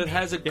is creamy, But it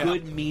has a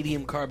good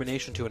medium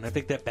carbonation to it, and I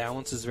think that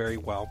balances very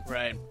well.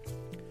 Right.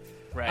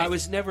 I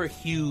was never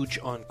huge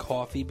on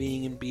coffee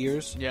being in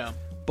beers, Yeah.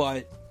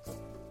 but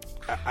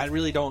I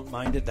really don't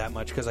mind it that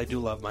much because I do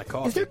love my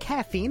coffee. Is there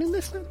caffeine in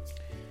this thing?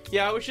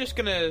 Yeah, I was just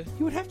gonna.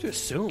 You would have to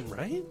assume,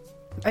 right?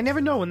 I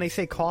never know when they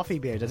say coffee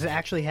beer. Does it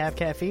actually have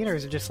caffeine, or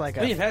is it just like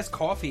I mean, a? it has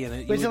coffee in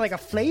it. Is it like a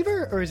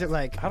flavor, or is it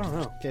like I don't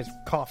know. There's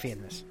coffee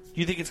in this.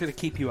 Do you think it's going to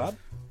keep you up?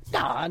 No,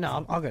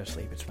 I'll go to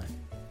sleep. It's fine.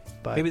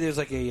 But Maybe there's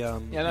like a. Yeah,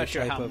 I'm not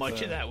sure how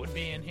much of that would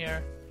be in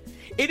here.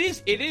 It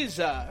is. There's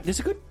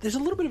a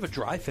little bit of a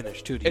dry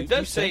finish too. Do It you,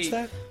 does do you sense say-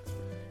 that?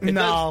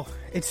 no,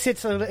 it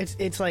sits.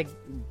 It's like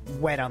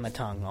wet on the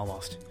tongue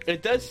almost.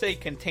 It does say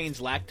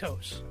contains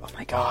lactose. Oh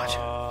my god.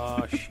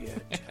 Oh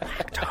shit!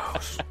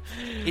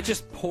 It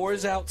just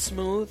pours out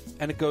smooth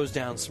and it goes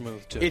down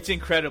smooth too. It's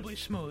incredibly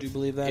smooth. Do you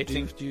believe that?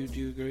 It's Do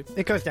you agree?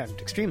 It goes down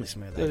extremely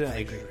smooth. I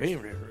agree.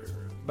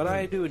 But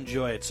I do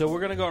enjoy it. So we're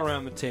gonna go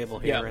around the table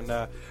here, Yeah.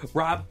 and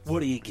Rob, what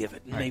do you give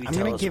it? Maybe I'm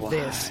tell gonna us give why.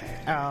 this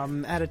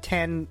out of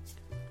 10.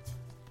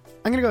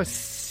 I'm gonna go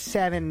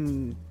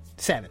 7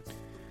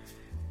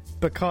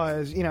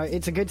 because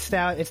it's a good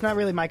stout. It's not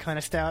really my kind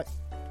of stout.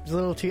 It's a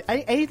little too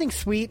anything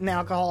sweet and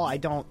alcohol. I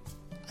don't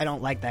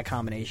like that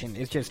combination.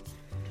 It's just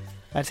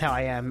that's how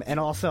I am. And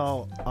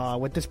also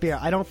with this beer,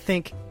 I don't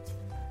think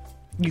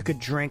you could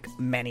drink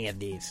many of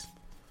these.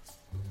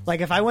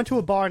 Like if I went to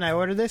a bar and I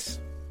ordered this,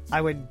 I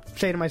would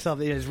say to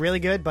myself, it is really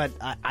good, but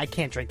I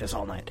can't drink this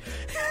all night.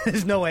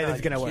 There's no way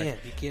that's going to work. You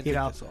can't drink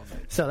this all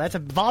night. So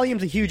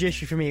volume's a huge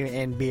issue for me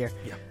in beer.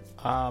 Yeah.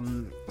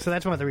 So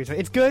that's one of the reasons.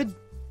 It's good.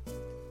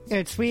 And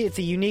it's sweet. It's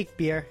a unique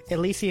beer.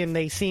 Elysian,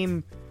 they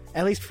seem,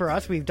 at least for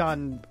us, we've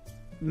done,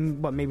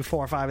 maybe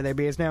 4 or 5 of their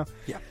beers now.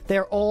 Yeah.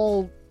 They're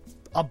all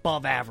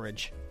above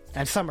average.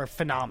 And some are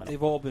phenomenal.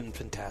 They've all been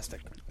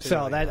fantastic. So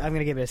I'm going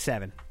to give it a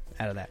 7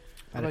 out of that.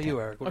 How about you,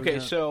 Eric? What are we Okay,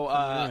 gonna- so what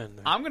are we gonna end?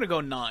 I'm gonna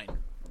go 9.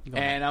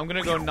 And I'm going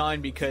to go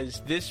 9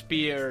 because this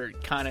beer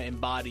kind of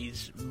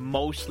embodies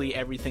mostly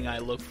everything I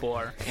look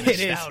for in a It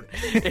is.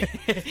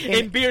 stout.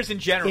 in beers in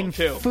general, in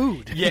too.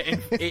 food. Yeah,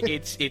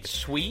 it's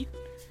sweet.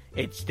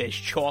 There's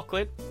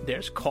chocolate.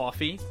 There's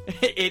coffee.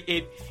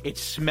 It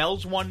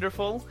smells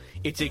wonderful.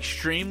 It's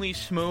extremely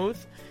smooth.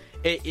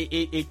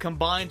 It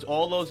combines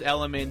all those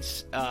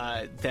elements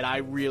that I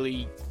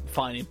really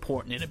find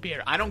important in a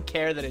beer. I don't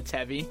care that it's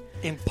heavy.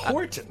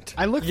 Important.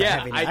 I look for Yeah,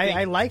 heavy. I think-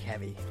 I like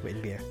heavy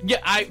with beer.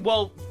 Yeah,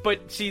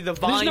 but see the There's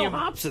volume. no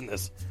hops in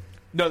this.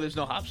 No, there's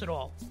no hops at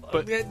all.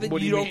 But what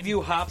do you don't mean?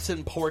 view hops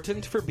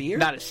important for beer?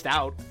 Not a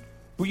stout.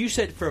 Well, you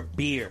said for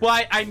beer.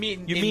 Well, I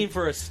mean, you mean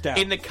for a stout?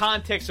 in the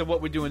context of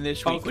what we're doing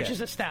this week, Okay. which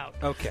is a stout.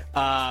 Okay,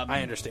 I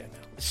I understand now.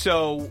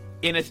 So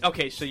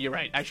so you're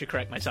right. I should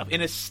correct myself. In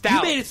a You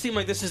stout, made it seem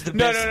like this is the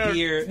No, best no, no.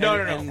 beer, No,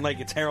 and, no, no. and like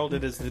it's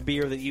heralded as the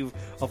beer that you've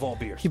of all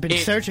beers. You've been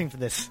It- searching for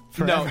this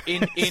forever. no,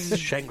 in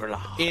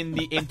Shangri-La.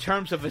 in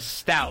terms of a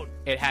stout,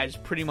 it has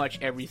pretty much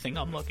everything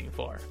I'm looking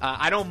for.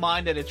 I don't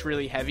mind that it's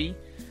really heavy.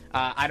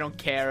 I don't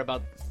care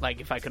about like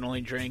if I can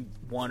only drink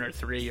 1 or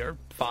 3 or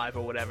 5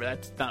 or whatever.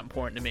 That's not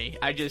important to me.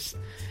 I just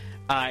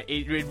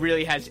it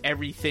really has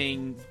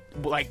everything,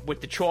 like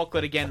with the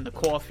chocolate again, the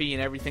coffee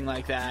and everything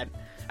like that.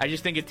 I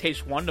just think it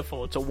tastes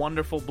wonderful. It's a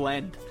wonderful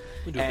blend.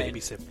 We do a And- baby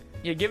sip.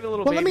 Yeah, give it a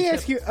little. Well, let baby me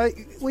sip. ask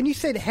you, when you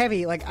said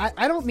heavy, like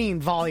I don't mean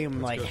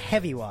volume, like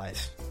heavy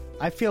wise.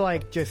 I feel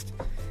like just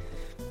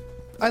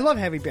I love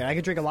heavy beer. I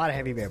could drink a lot of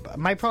heavy beer, but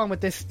my problem with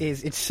this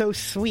is it's so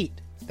sweet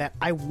that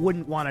I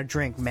wouldn't want to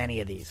drink many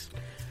of these.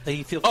 Like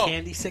you feel Oh.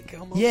 candy sick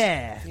almost.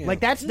 Yeah, like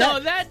that's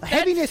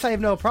heaviness. I have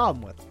no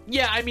problem with.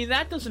 Yeah, I mean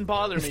that doesn't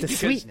bother It's me the because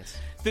sweetness.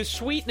 the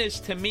sweetness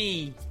to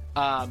me,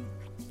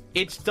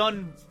 it's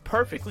done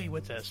perfectly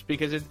with this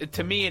because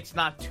to me it's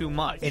not too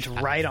much. It's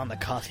right on the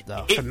cusp,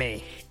 though, for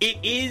me. It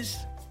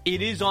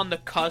is on the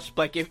cusp.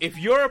 Like if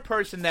you're a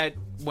person that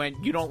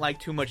when you don't like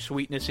too much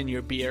sweetness in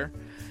your beer,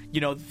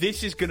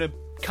 this is gonna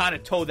kind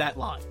of toe that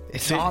line.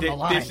 It's on the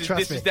line, trust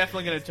This me. is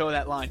definitely going to toe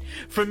that line.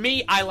 For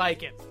me, I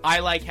like it. I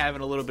like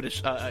having a little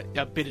bit of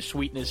a bit of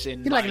sweetness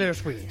in You like a my little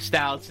sweet.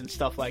 stouts and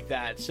stuff like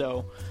that.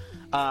 So,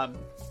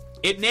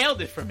 it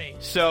nailed it for me.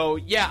 So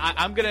yeah,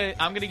 I'm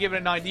gonna give it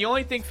a 9. The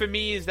only thing for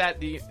me is that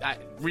the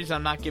reason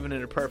I'm not giving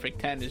it a perfect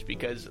 10 is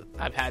because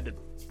I've had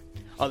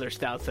other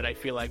stouts that I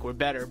feel like were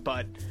better,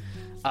 but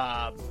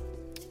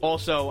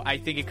also I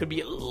think it could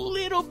be a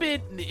little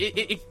bit.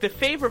 The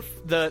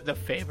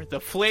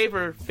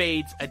flavor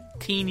fades a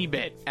teeny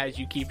bit as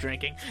you keep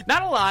drinking.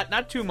 Not a lot,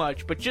 not too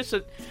much, but just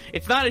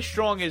it's not as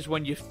strong as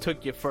when you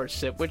took your first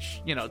sip, which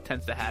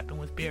tends to happen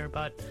with beer.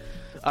 But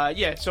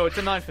yeah, so it's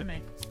a 9 for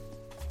me.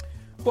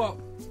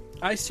 Well,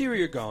 I see where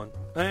you're going.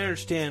 I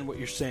understand what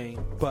you're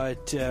saying,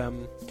 but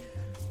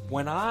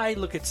when I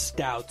look at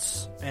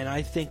stouts and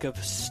I think of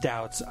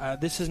stouts,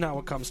 this is not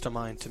what comes to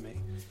mind to me.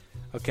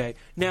 Okay?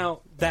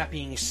 Now, that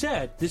being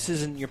said, this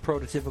isn't your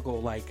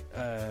prototypical,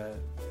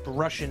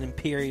 Russian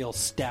Imperial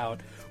Stout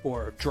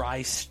or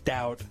dry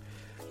stout,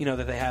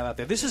 that they have out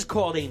there. This is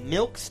called a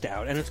milk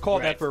stout, and it's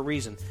called Right. that for a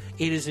reason.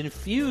 It is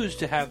infused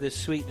to have this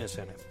sweetness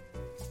in it.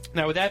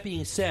 Now, with that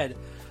being said,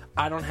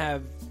 I don't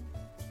have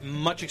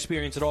much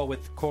experience at all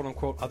with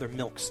quote-unquote other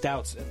milk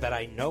stouts that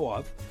I know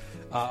of,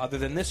 other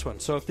than this one.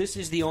 So if this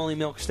is the only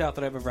milk stout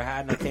that I've ever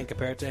had and I can't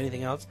compare it to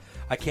anything else,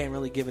 I can't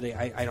really give it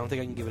I don't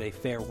think I can give it a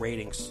fair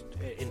rating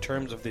in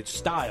terms of the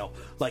style,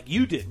 like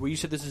you did, where you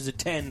said this is a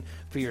 10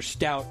 for your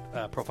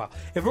stout profile.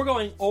 If we're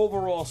going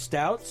overall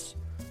stouts,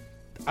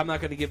 I'm not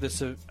going to give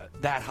this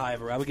that high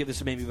of a. I would give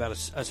this maybe about a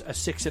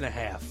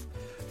 6.5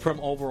 from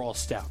overall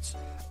stouts.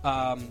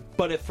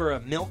 But if for a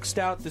milk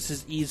stout, this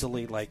is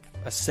easily like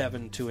a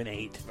 7 to an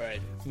 8,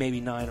 Right.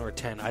 maybe 9 or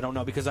 10. I don't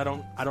know because I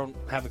don't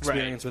have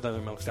experience with other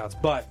milk stouts.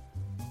 But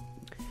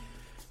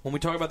when we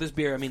talk about this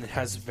beer, I mean, it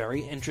has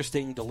very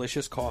interesting,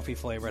 delicious coffee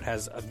flavor. It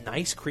has a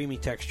nice creamy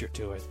texture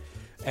to it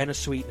and a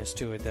sweetness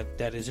to it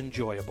that is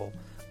enjoyable.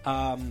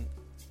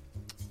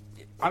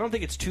 I don't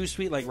think it's too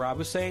sweet, like Rob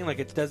was saying. Like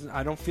it doesn't.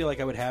 I don't feel like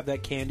I would have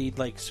that candied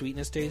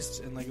sweetness taste,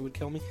 and it would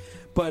kill me.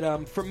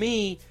 But for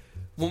me,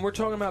 when we're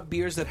talking about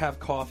beers that have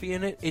coffee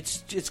in it,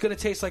 it's going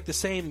to taste like the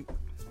same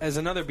as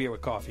another beer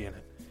with coffee in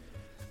it.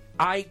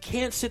 I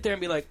can't sit there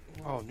and be like,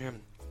 oh,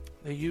 damn,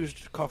 they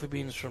used coffee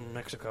beans from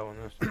Mexico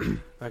in this.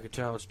 I could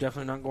tell it's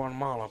definitely not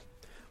Guatemala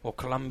or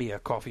Colombia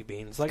coffee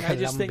beans. I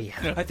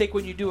think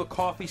when you do a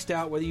coffee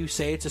stout, whether you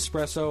say it's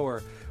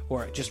espresso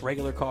or just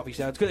regular coffee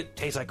stout, it's going to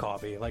taste like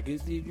coffee.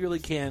 You really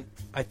can't,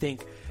 I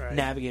think,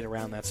 navigate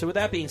around that. So with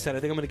that being said, I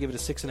think I'm going to give it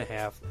a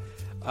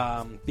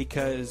 6.5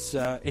 because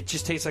it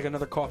just tastes like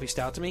another coffee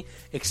stout to me,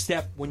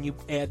 except when you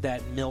add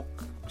that milk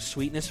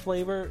sweetness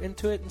flavor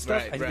into it and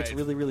stuff. I think it's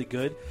really, really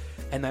good,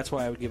 and that's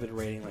why I would give it a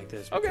rating like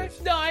this. Okay,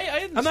 no, I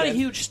understand. I'm not a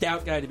huge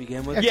stout guy to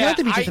begin with. If you have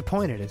to be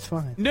disappointed, it's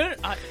fine. No,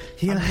 I'm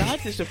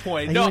not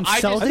disappointed. Are you I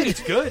insulted? think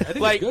it's good. I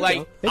think it's good,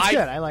 though. It's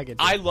good. I like it,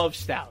 too. I love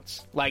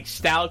stouts.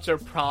 Stouts are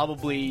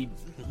probably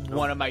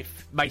one of my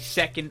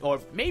second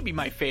or maybe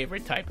my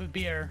favorite type of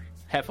beer.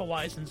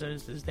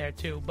 Hefeweizens is there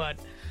too, but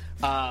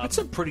that's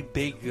a pretty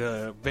big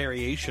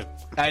variation.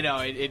 I know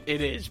it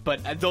is,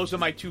 but those are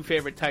my two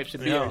favorite types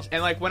of beers.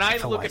 Yeah. And when I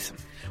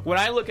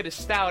look at a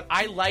stout,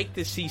 I like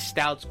to see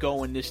stouts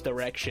go in this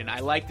direction.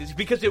 I like this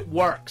because it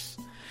works.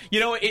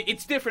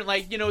 It's different.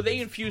 They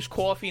infuse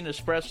coffee and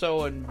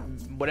espresso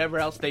and whatever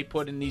else they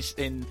put in this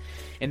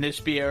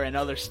beer and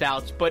other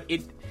stouts, but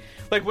it.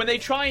 When they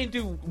try and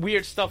do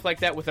weird stuff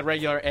like that with a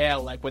regular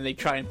ale, when they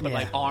try and put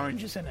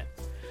oranges in it,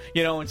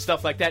 and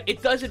stuff like that,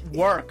 it doesn't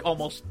work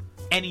almost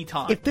any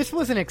time. If this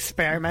was an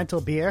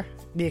experimental beer,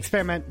 the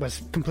experiment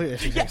was completely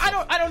successful.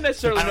 Yeah, I don't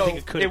necessarily know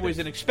think it was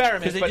an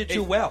experiment because they did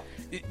too well.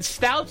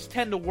 Stouts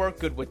tend to work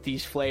good with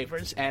these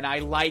flavors, and I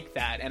like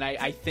that, and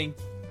I think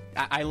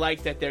I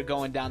like that they're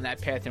going down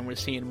that path, and we're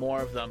seeing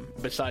more of them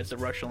besides the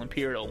Russian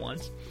Imperial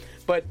ones.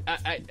 But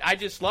I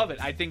just love it.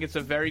 I think it's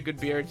a very good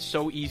beer. It's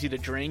so easy to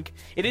drink.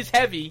 It is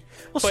heavy,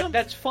 but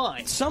that's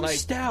fine. Some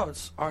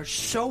stouts are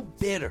so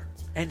bitter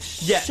and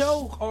Yes.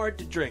 so hard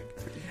to drink.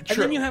 And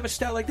True. then you have a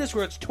stout like this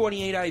where it's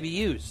 28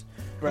 IBUs.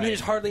 I Right. mean,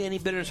 there's hardly any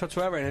bitterness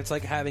whatsoever, and it's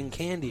like having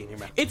candy in your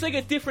mouth. It's like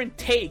a different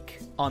take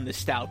on the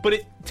stout, but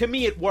to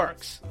me it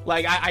works.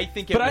 I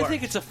think it works. But I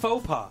think it's a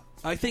faux pas.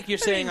 I think you're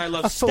saying I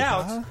love a faux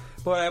stouts, pas?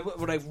 but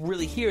what I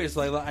really hear is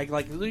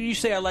like you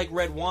say I like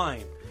red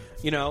wine.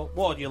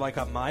 Well, do you like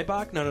a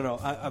Maybach? No.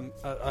 A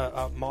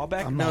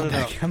Malbec? No.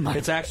 Malbec.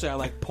 It's actually, I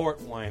like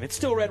port wine. It's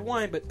still red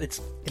wine, but it's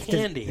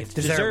candy. It's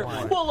dessert dessert wine.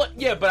 wine. Well,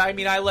 yeah, but I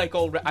mean, I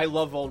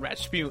love Old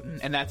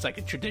Rasputin, and that's like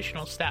a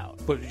traditional stout.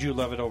 But did you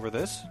love it over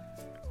this?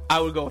 I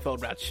would go with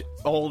Old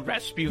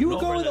Rasputin. You would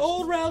go over with this.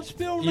 Old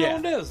Rasputin Yeah.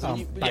 over this?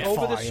 By Over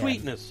far, the yeah.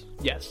 sweetness.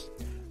 Yes.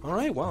 All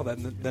right, well,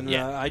 then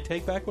Yeah. I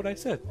take back what I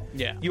said.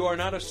 Yeah. You are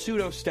not a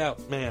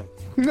pseudo-stout man.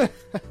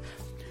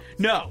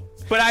 No,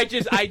 but I'm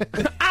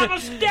a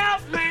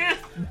stout man.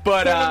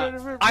 But I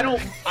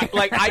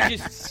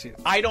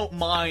don't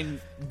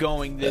mind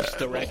going this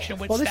direction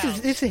with Well,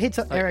 stouts. this hits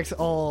Eric's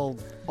all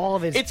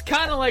of his It's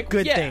kind of like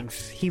good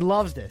things. He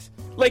loves this.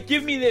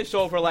 Give me this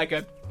over a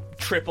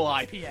triple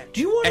IPA.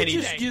 Do you want to any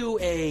just day. do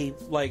a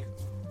like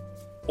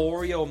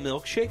Oreo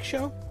milkshake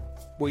show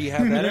where you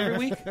have that every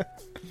week?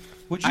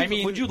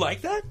 Would you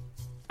like that?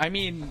 I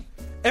mean,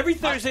 Every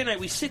Thursday night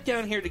we sit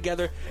down here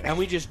together and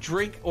we just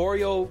drink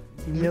Oreo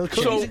Milkshake.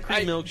 cookies and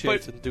cream milkshakes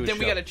but and do a then show.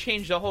 we got to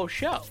change the whole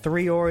show.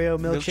 3 Oreo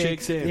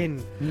milkshakes Milkshakes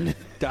in.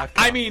 .com.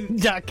 I mean,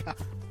 .com.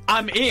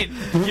 I'm in.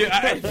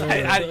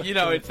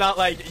 It's not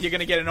like you're going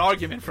to get an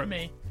argument from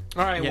me.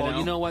 All right, well, know?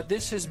 you know what?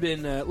 This has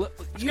been...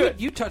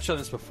 good. you touched on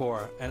this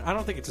before, and I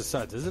don't think it's a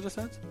suds. Is it a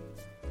suds?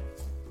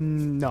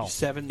 No.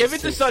 7, If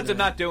it's a 6, suds, I'm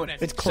 9. not doing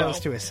it. It's close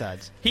So, to a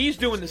suds. He's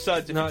doing the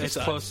suds. If No, it's, it's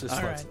a close suds. to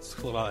All suds. right. It's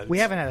close. We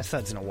haven't had a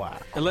suds in a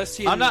while.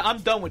 Elysian, I'm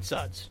done with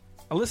suds.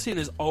 Elysian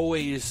is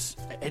always...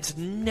 It's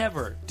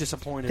never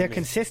disappointed They're me.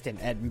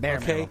 consistent at bare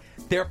Okay? minimum.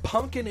 Their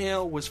pumpkin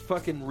ale was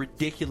fucking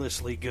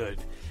ridiculously good.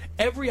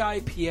 Every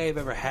IPA I've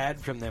ever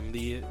had from them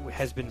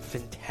has been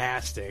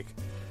fantastic.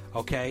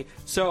 Okay?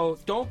 So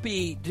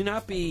do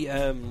not be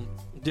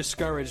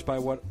discouraged by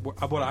what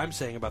I'm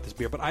saying about this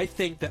beer, but I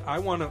think that I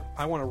want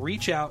to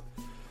reach out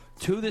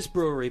to this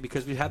brewery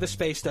because we've had the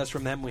Space Dust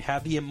from them, we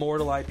have the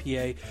Immortal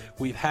IPA,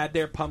 we've had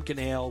their pumpkin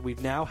ale,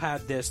 we've now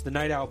had this, the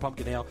Night Owl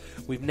pumpkin ale,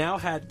 we've now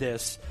had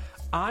this.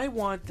 I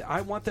want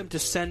them to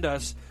send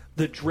us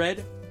the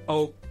Dread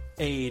Oak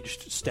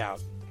aged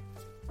stout.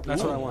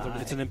 That's what I want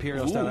them. It's an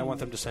imperial stout. I want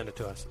them to send it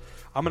to us.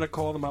 I'm going to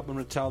call them up. I'm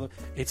going to tell them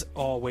it's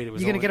all wait. It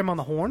was. You gonna only- get them on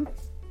the horn?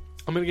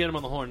 I'm going to get them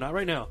on the horn. Not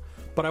right now,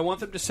 but I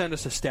want them to send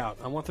us a stout.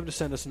 I want them to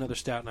send us another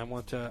stout, and I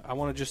want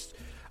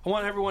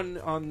everyone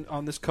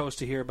on this coast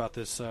to hear about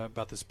this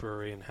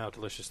brewery and how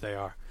delicious they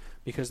are,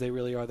 because they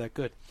really are that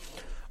good.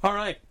 All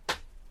right.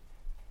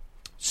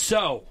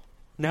 So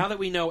now that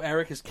we know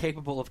Eric is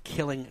capable of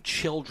killing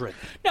children,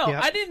 No,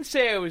 Yeah. I didn't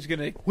say I was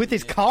going to With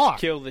his car.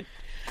 kill the.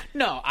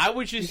 No, I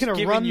was just He's gonna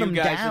giving run you them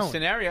guys down. a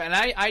scenario, and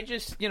I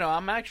just,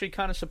 I'm actually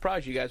kind of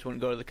surprised you guys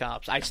wouldn't go to the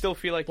cops. I still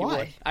feel like you Why?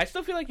 would. I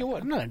still feel like you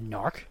would. I'm not a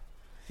narc.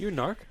 you're a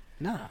narc.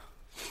 No.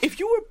 If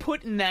you were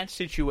put in that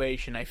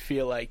situation, I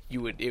feel like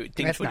things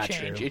That's would not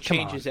change. true. It Come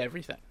changes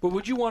everything. But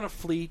would you want to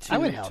flee I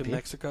would help to you.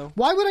 Mexico?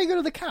 Why would I go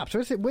to the cops?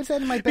 What's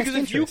that in my best Because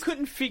if you interest?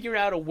 couldn't figure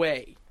out a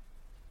way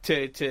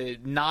to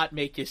not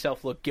make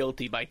yourself look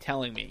guilty by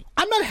telling me,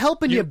 I'm not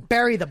helping you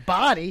bury the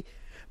body,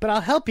 but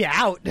I'll help you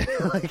out.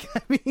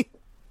 I mean,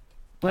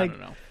 I don't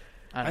know.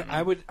 I don't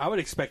know. I would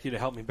expect you to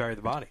help me bury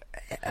the body.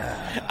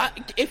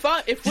 If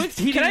we're,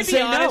 He can I didn't be say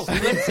no. honest? He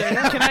didn't say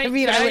no. Can I? I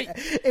mean, can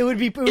it would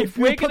be. if It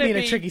we're would put gonna me in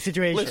a be- tricky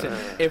situation. Listen,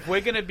 if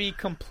we're gonna be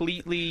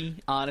completely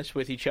honest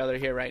with each other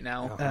here right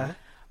now,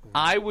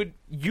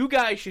 you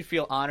guys should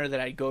feel honored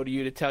that I go to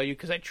you to tell you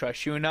because I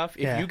trust you enough.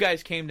 If Yeah. you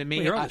guys came to me,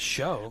 Well, you're on the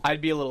show.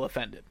 I'd be a little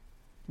offended.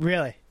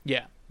 Really?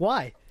 Yeah,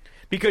 Why?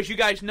 because you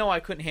guys know I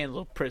couldn't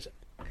handle prison.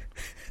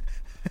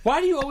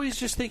 Why do you always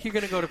just think you're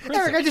going to go to prison?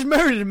 Eric, I just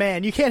murdered a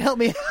man. You can't help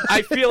me.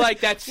 I feel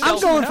like that's. I'm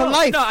going for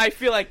life. No, I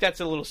feel like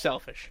that's a little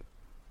selfish.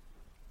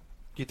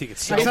 You think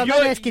it's So If I'm you're-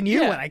 not asking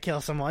you yeah. when I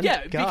kill someone.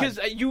 Yeah, God. because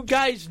you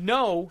guys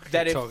know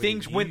that if talking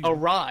things to went you.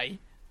 awry,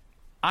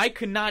 I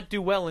could not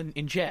do well in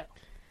jail.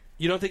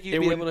 You don't think you'd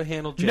It be would- able to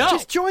handle jail? No,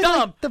 Just join, Dom,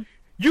 like, the-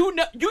 You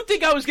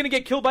think I was going to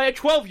get killed by a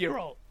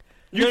 12-year-old?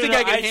 You think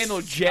I can handle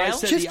jail?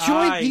 said just the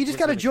join. eye You just was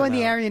got to gonna join come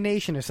the out. Aryan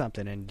Nation or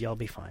something, and you'll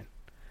be fine.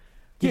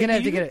 Yeah, You're gonna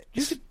have to you get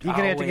could- you're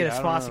gonna have to wait, get a I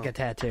don't swastika know.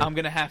 tattoo I'm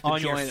going to have to on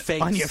join your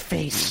face. on your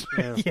face.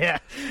 Yeah. Yeah.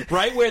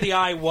 Right where the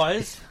eye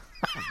was.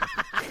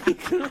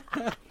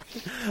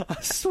 A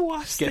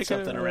swastika. Get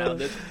something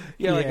around it.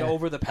 Yeah, like Yeah.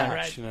 over the patch.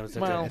 right. You know, it's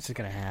Well- That's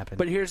gonna happen.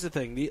 but here's the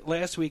thing.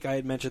 Last week I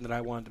had mentioned that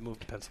I wanted to move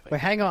to Pennsylvania. wait,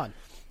 hang on.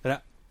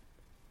 But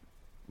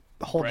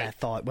Hold Break. that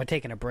thought. We're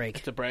taking a break.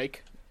 It's a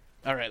break.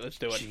 All right, let's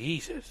do it.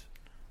 Jesus.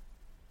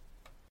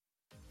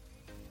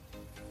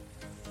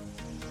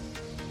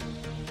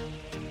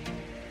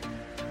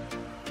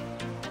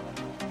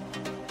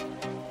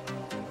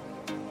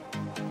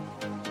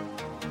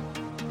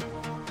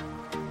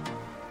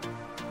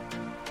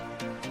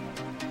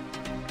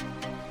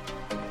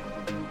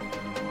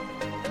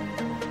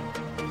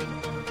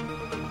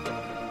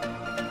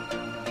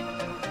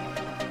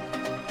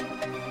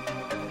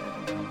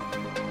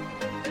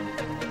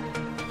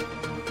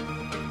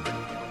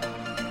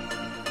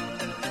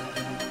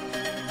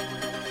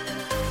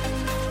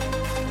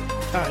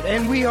 All right,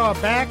 and we are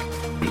back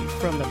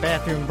from the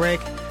bathroom break.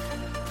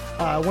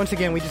 Once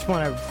again, we just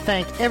want to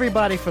thank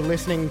everybody for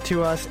listening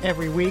to us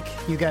every week.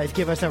 You guys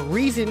give us a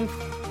reason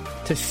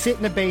to sit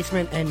in the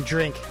basement and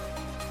drink.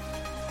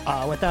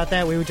 Without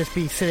that, we would just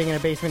be sitting in a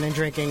basement and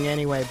drinking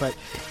anyway, but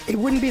it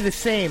wouldn't be the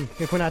same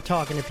if we're not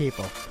talking to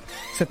people.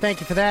 So thank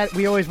you for that.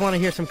 We always want to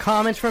hear some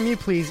comments from you.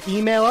 Please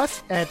email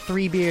us at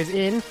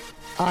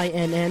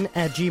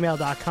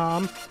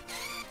 3beersinn@gmail.com.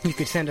 You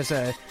could send us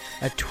a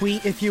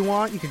tweet if you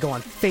want. You could go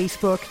on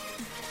Facebook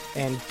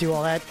and do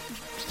all that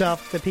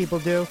stuff that people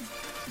do.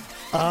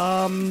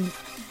 Yeah,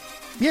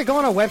 go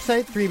on our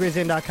website,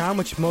 3beersinn.com,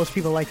 which most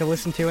people like to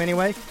listen to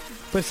anyway.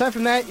 But aside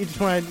from that, you just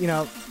want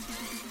to,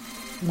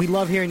 we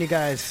love hearing you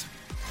guys.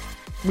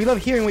 We love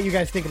hearing what you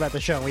guys think about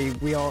the show.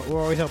 We're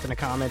always open to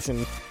comments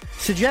and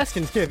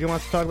suggestions, too. If you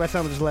want to talk about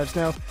something, just let us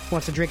know.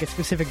 Wants to drink a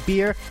specific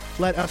beer,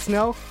 let us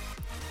know.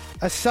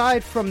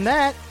 Aside from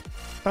that,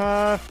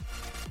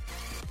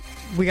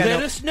 we got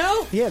Let us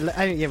know. Yeah,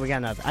 we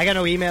got nothing. I got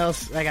no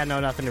emails. I got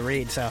nothing to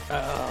read, so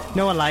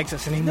no one likes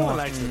us anymore. No one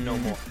likes it no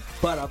more.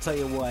 But I'll tell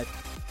you what,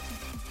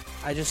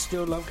 I just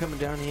still love coming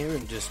down here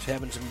and just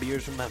having some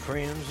beers with my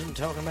friends and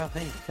talking about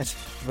things. That's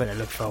what I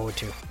look forward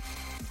to.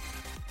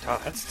 Oh,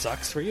 that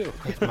sucks for you.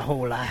 My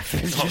whole life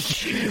is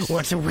just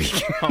once a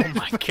week. Oh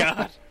my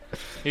god.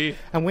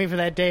 I'm waiting for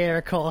that day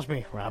Eric calls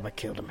me. Robert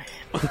killed a man.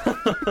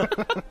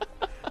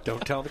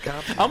 Don't tell the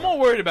cops. I'm more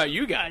worried about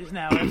you guys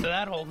now after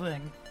that whole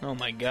thing. Oh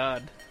my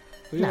god.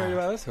 What are you worried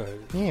about this way?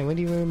 Yeah, what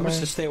do you I'm remember?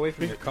 just to stay away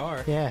from your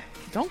car. Yeah.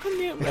 Don't come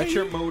near me. That's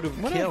your mode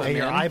of Whatever, killing,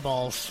 Your man.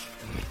 eyeballs.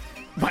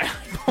 My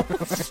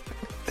eyeballs.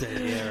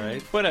 Yeah,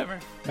 right. Whatever. All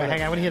right,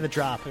 hang on, I want to hear the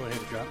drop. I want to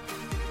hear the drop.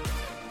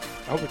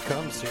 I hope it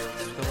comes here.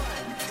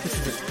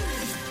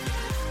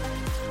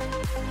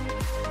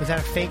 Was that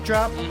a fake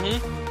drop?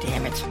 Mm-hmm.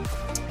 Damn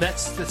it.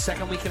 That's the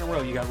second week in a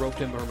row you got roped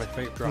in by my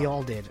fake drop. We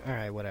all did. All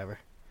right, whatever.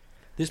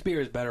 This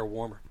beer is better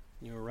warmer.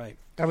 You were right.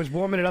 I was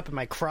warming it up in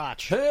my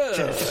crotch.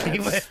 That's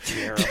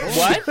terrible.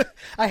 What?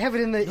 I have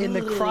it in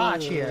the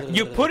crotch here.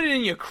 You put it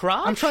in your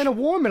crotch? I'm trying to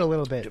warm it a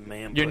little bit.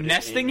 You're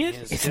nesting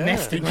it? It's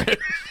nesting.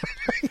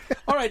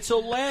 All right, so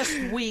last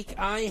week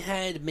I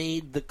had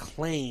made the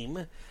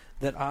claim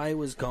that I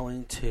was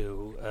going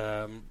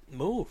to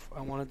move.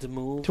 I wanted to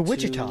move To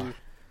Wichita.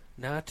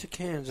 Not to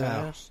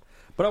Kansas.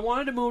 But I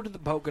wanted to move to the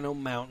Pocono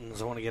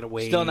Mountains. I want to get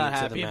away. Still not to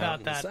happy the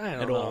about mountains. that I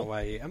don't at know all.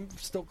 why. I'm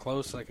still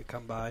close, so I could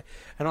come by,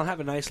 and I'll have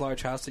a nice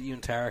large house that you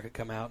and Tara could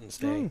come out and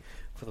stay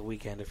for the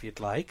weekend if you'd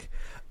like.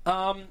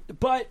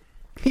 But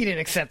He didn't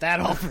accept that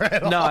offer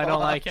at all. No, I don't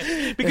like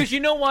it. Because you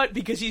know what?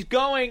 Because he's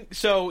going,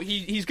 so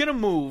he's going to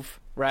move,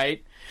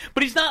 right?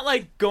 But he's not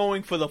like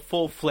going for the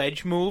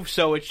full-fledged move,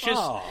 so it's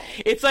just,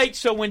 it's like,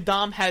 so when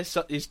Dom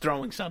is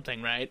throwing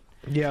something, right?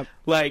 Yep.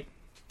 Like,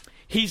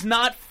 he's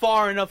not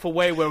far enough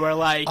away where we're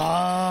like,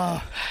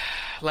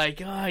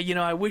 you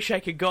know, I wish I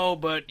could go,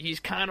 but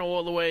he's kind of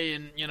all the way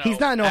in, you know, He's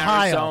not in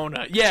Ohio.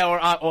 Arizona. Yeah, or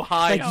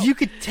Ohio. Like, you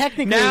could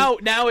technically...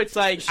 Now it's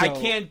like, I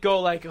So- can't go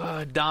like,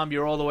 Dom,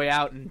 you're all the way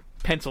out in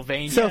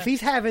Pennsylvania. So if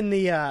he's having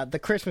the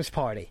Christmas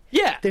party,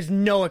 yeah. there's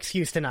no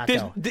excuse to not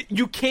go.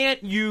 You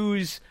can't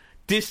use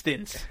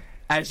distance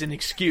as an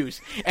excuse,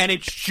 and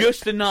it's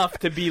just enough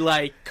to be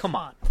like, come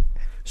on.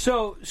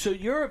 So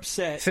you're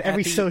upset. So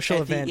every at the, social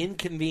at event. The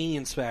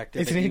inconvenience factor.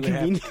 It's that an you would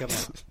have to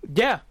inconvenience. come out.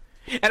 Yeah.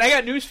 And I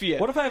got news for you.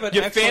 What if I have an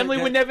Your excellent family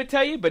day- would never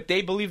tell you, but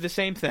they believe the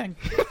same thing.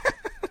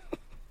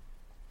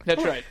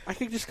 That's right. I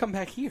could just come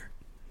back here.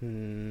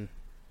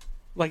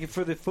 Like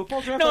for the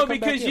football draft. No, I'll come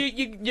back because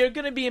here. you're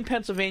going to be in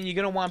Pennsylvania. You're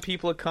going to want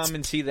people to come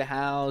and see the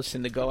house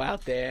and to go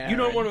out there. You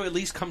don't and- want to at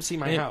least come see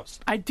my house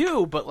I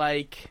do, but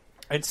like...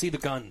 and see the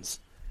guns.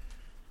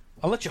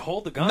 I'll let you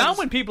hold the guns. Not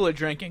when people are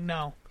drinking,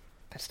 no.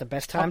 That's the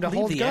best I'll time to leave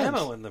hold the guns.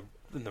 ammo in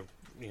the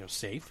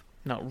safe.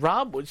 No,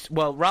 Rob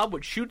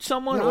would shoot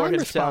someone No, or I'm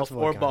himself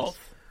responsible or with guns.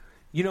 both.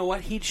 You know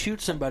what? He'd shoot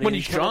somebody When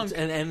and he's he'd come drunk. up-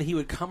 and he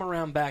would come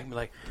around back and be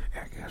like,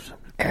 "Here, I got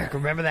something." Eric,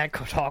 remember that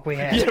talk we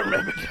had? Yeah,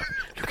 remember?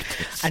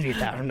 I need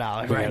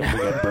 $1,000 We right got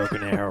now. a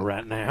broken arrow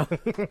right now.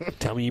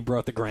 Tell me you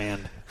brought the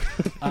grand.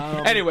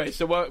 Anyway,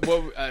 so what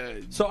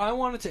So I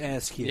wanted to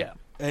ask you, Yeah.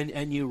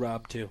 and you,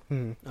 Rob, too.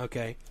 Mm-hmm.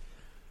 Okay.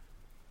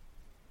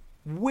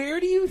 Where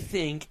do you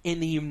think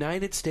in the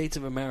United States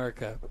of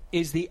America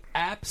is the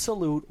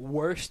absolute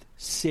worst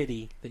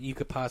city that you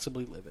could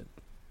possibly live in,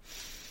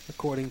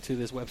 according to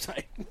this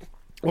website?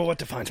 Well, what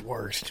defines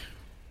worst?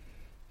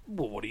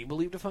 Well, what do you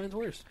believe defines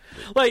worst?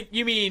 like,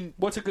 you mean...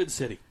 What's a good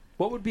city?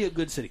 What would be a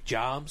good city?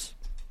 Jobs,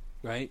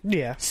 right?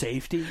 Yeah.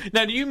 Safety.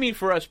 Now, do you mean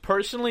for us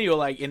personally or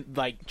like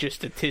just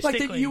statistically?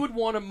 Like that you would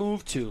want to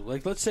move to.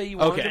 Like, let's say you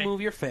wanted Okay. to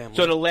move your family.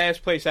 So the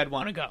last place I'd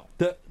want to go.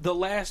 the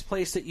last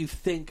place that you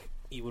think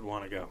you would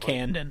want to go.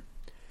 Camden.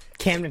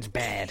 Camden's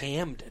bad.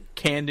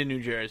 Camden,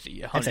 New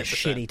Jersey. 100%. That's a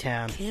shitty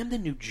town.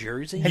 Camden, New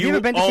Jersey. Have you ever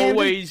been to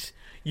Camden?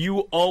 You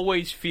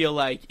always feel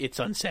like it's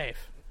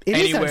unsafe. It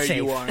is Anywhere unsafe.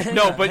 you are.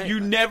 No, but you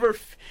never...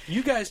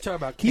 You guys talk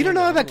about Camden. You don't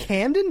know about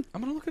Camden? Camden?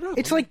 I'm going to look it up.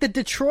 It's like the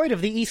Detroit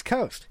of the East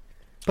Coast,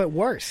 but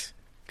worse.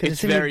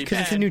 It's very Because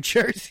it's bad. in New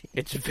Jersey.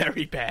 It's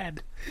very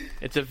bad.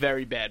 It's a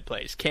very bad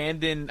place.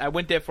 Camden, I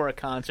went there for a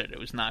concert. It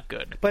was not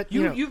good. But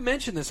you know, You've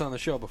mentioned this on the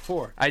show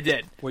before. I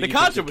did. Well, The you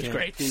concert did was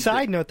Camden. great.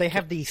 side note, they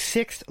have the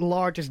 6th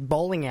largest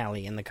bowling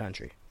alley in the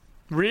country.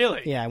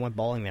 Really? Yeah, I went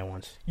bowling there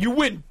once. You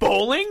went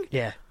bowling?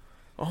 Yeah.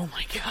 Oh,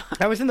 my God.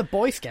 I was in the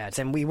Boy Scouts,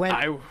 and we went.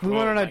 we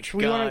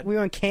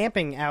went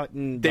camping out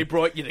in. They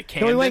brought you to No,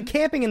 Camden? we went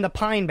camping in the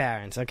Pine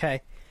Barrens.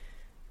 Okay,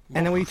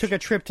 and then we took a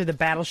trip to the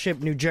Battleship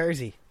New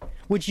Jersey,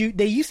 which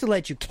they used to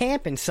let you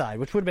camp inside,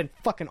 which would have been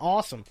fucking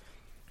awesome,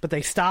 but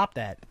they stopped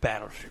that.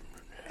 Battleship.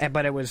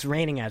 But it was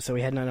raining out, so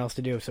we had nothing else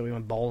to do, so we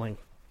went bowling.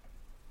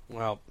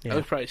 Well, That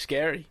was probably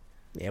scary.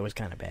 Yeah, it was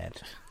kind of bad.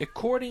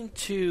 according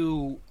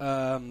to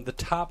the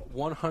top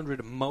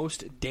 100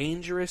 most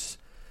dangerous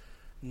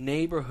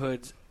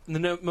neighborhoods,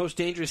 most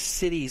dangerous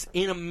cities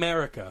in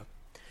America,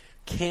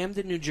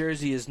 Camden, New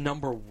Jersey is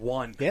number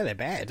 1. Yeah, they're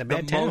bad. It's a The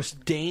bad town.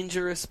 most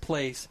dangerous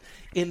place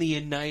in the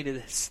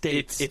United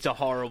States It's a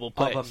horrible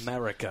place. of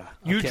America.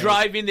 You okay?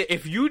 drive in there.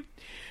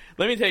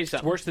 Let me tell you It's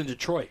something. worse than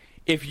Detroit.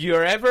 If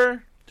you're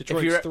ever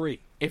Detroit's 3.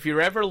 if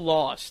you're ever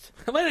lost,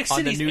 Atlantic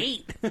on the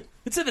City's new- 8.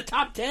 It's in the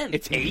top 10.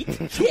 it's 8.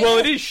 Well,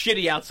 it is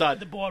shitty outside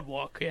the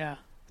boardwalk. Yeah.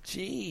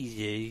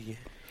 Gee.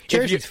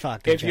 Jersey's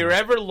fucked. in If you're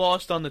general. ever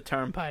lost on the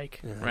turnpike,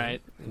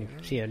 right?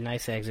 See a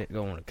nice exit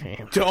going to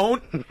Camden.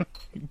 Don't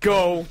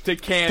go to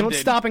Camden. Don't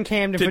stop in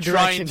Camden to for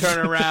try and directions.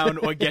 turn around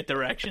or get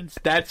directions.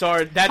 That's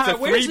a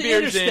Where's 3 the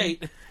beers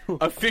interstate? in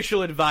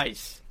official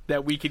advice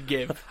that we could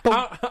give.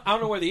 I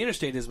don't know where the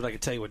interstate is, but I can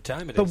tell you what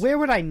time it is. But where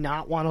would I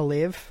not want to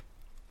live?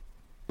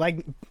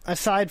 Like,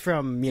 aside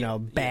from,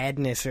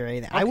 badness or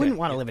anything, I wouldn't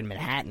want to live in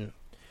Manhattan.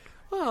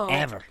 Well,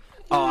 Ever.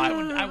 Oh, I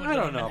would I live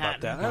don't in know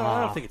about Manhattan. that.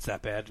 I don't think it's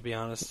that bad, to be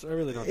honest. I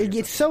really don't think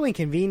It's so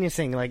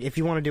inconveniencing, like, if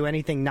you want to do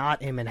anything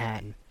not in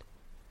Manhattan.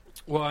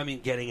 Well, I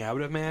mean, getting out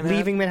of Manhattan.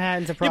 Leaving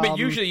Manhattan's a Yeah, problem. but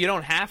usually you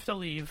don't have to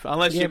leave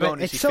unless Yeah, you're going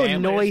but to see it's so family or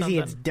noisy, something.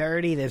 it's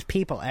dirty, there's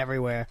people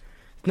everywhere.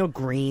 There's no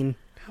green.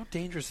 How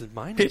dangerous is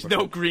my There's no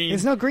neighborhood? green.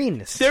 There's no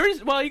greenness. There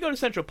is. Well, you go to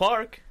Central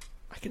Park.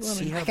 I can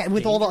see how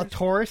With all the dangerous-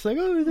 tourists, like,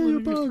 oh, there's a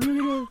park,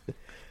 look at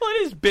Well,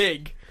 it is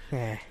big.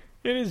 that.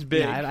 It is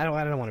big. Yeah, I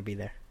don't want to be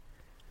there.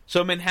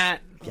 So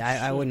Manhattan.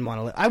 Yeah, I wouldn't want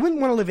to live. I wouldn't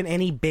want to live in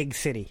any big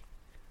city.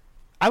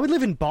 I would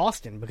live in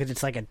Boston because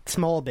it's like a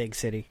small big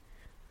city.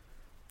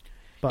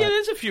 But Yeah,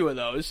 there's a few of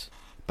those.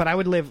 but I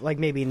would live like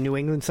maybe in New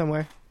England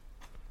somewhere.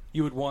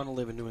 You would want to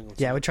live in New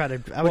England. Yeah, I would try to.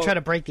 I would Well, try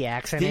to break the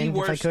accent The in if I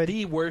worst, could.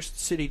 the worst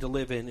city to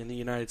live in the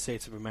United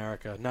States of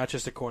America, not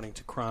just according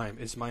to crime,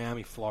 is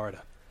Miami,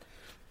 Florida.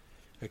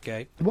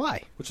 Okay,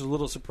 Why? which is a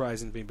little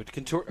surprising to me, but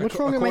What's wrong with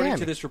according Miami?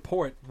 to this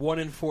report, 1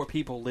 in 4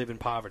 people live in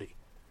poverty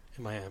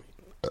in Miami.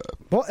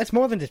 Well, it's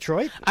more than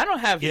Detroit. I don't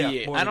have Yeah,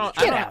 the. more I than don't.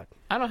 Get I don't, out.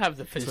 I don't have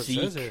the That's what it says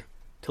physique here.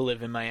 to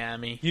live in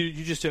Miami. You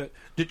just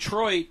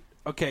Detroit.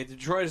 Okay,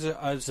 Detroit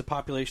is a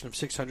population of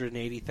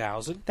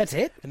 680,000, That's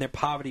it. and their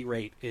poverty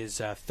rate is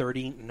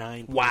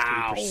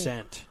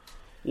 39.3%.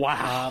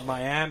 Wow.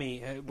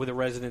 Miami, with a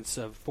residence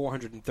of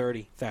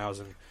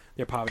 430,000,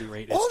 their poverty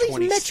rate is All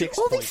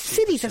these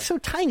cities are so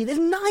tiny. There's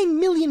 9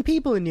 million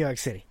people in New York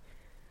City,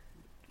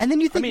 and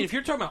then you I think, mean, if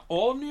you're talking about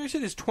all of New York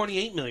City, there's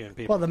 28 million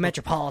people. well, the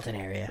metropolitan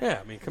area. Yeah,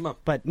 I mean, come on.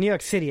 But New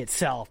York City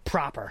itself,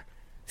 proper,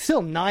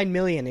 still 9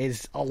 million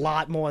is a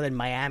lot more than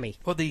Miami.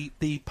 Well, the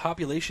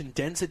population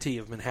density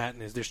of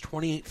Manhattan is there's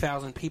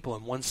 28,000 people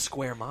in 1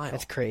 square mile.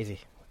 That's crazy.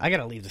 I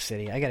gotta leave the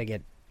city. I gotta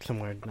get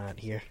somewhere not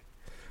here.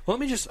 Well,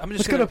 I'm just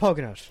Let's go to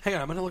Poconos. Hang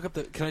on, I'm gonna look up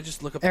can I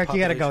just look up Eric, the you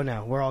gotta population?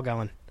 go now. We're all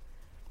going.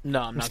 No,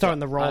 I'm not starting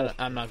going, the roll.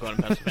 I'm not going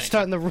to Pennsylvania.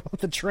 Starting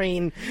the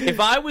train. If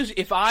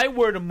I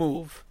were to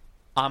move,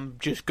 I'm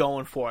just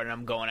going for it, and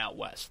I'm going out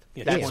west.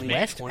 Yeah, That's Yeah, me.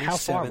 west? How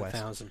far west?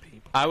 27,000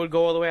 people. I would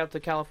go all the way out to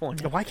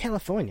California. Why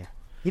California?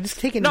 You're just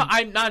taking. No,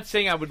 I'm not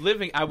saying I would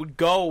I would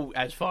go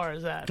as far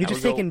as that. You're I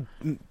just would go-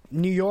 taking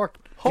New York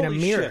Holy in a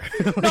mirror.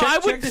 shit. No, I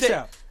Check wouldn't this say.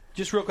 out.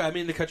 Just real quick, I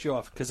mean to cut you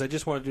off because I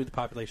just want to do the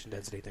population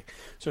density thing.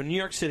 So, in New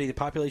York City, the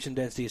population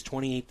density is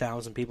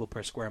 28,000 people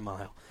per square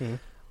mile. Mhm.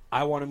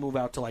 I want to move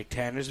out to like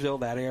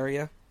Tannersville, that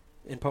area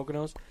in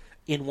Poconos.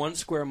 In 1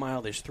 square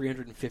mile, there's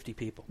 350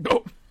 people.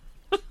 Oh,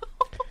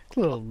 It's a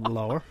little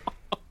lower.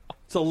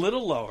 It's a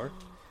little lower.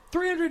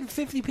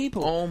 350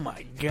 people. oh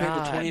my Compared to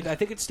god! 20 I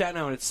think it's Staten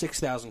Island. It's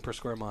 6,000 per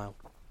square mile.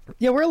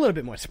 Yeah, we're a little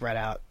bit more spread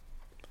out,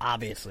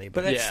 obviously.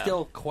 But But that's Yeah.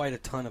 still quite a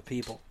ton of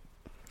people.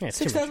 yeah, it's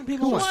too 6,000 much.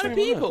 people. It's a in lot of square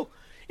mile. people.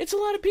 It's a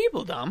lot of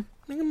people, Dom.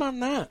 Think about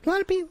that. A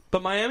lot of people.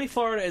 But Miami,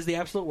 Florida is the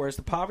absolute worst.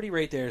 The poverty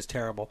rate there is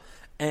terrible,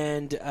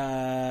 and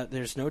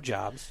there's no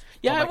jobs.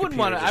 Yeah, Oh, my I wouldn't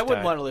computer want to. just I wouldn't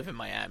died. want to live in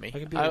Miami. My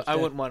computer's I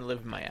dead. wouldn't want to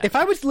live in Miami. If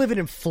I was living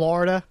in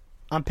Florida,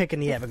 I'm picking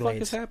the What the fuck has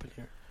Everglades. happened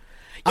here?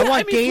 I Yeah,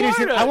 want I mean, gators.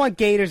 Florida- I want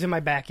gators in my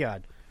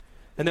backyard.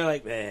 And they're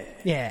like, eh,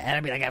 Yeah, and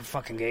I'd be like, I have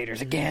fucking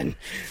gators again.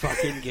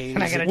 fucking games.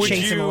 And I gotta would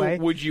chase them you away.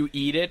 would you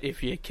eat it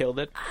if you killed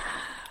it?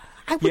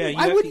 I Yeah, wouldn't, you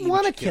I have wouldn't eat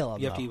what want to you kill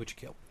him. You have to though. eat what you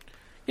kill.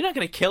 You're not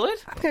going to kill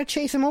it. I'm gonna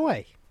chase him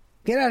away.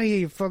 Get out of here,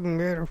 you fucking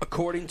gator.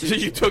 According to So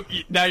you took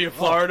now your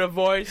Florida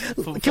voice.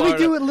 from Can we Florida.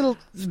 do a little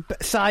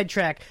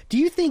sidetrack? Do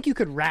you think you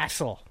could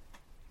wrestle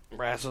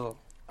wrestle,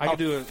 I a could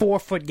do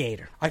 4-foot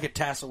gator? I could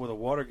tassel with a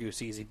water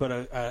goose easy, but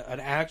an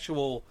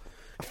actual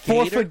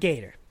 4-foot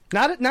gator,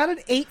 not an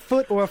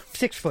 8-foot or a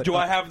 6-foot. Do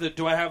I have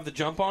the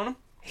jump on him?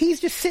 He's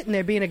just sitting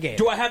there being a gator.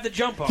 Do I have the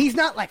jump on? He's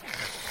not like.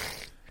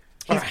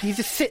 Alright. He's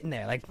just sitting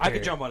there like. I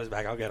could jump on his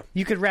back. I'll get him.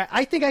 You could.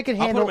 I think I could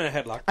I'll handle. put him in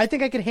a headlock. I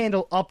think I could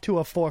handle up to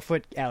a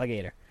 4-foot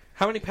alligator.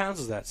 How many pounds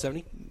is that?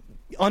 70?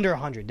 Under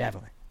 100,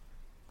 definitely.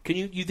 Can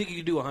you think you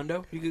could do a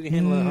hundo? You could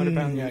handle a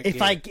 100-pound guy?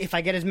 If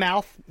I get his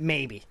mouth,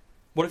 maybe.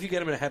 What if you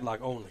get him in a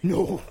headlock only?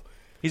 No.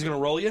 He's gonna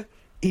roll you,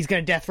 He's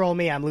gonna death roll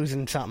me. I'm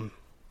losing something.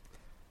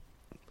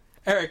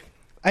 Eric.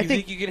 I you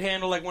think- think you could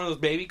handle like one of those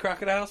baby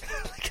crocodiles?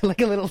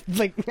 like a little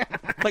like.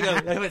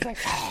 Like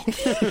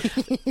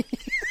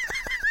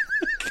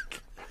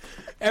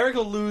Eric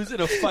will lose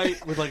in a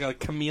fight with like a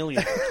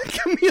chameleon.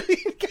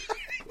 chameleon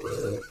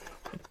guy.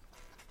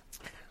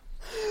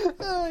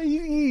 Oh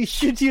He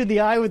shoots you in the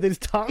eye with his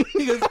tongue.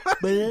 He goes,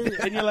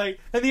 and you're like,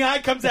 and the eye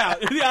comes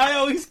out. And the eye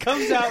always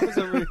comes out for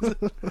some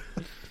reason.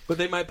 But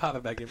they might pop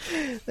it back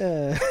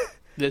in.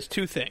 There's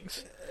two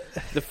things.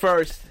 The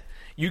first,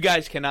 you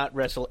guys cannot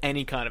wrestle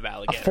any kind of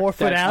alligator. A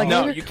 4-foot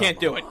alligator? No, you can't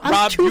do it. I'm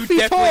Rob, 2 you feet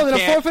definitely taller than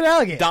a can't. 4-foot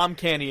alligator. Dom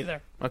can't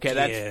either. Okay,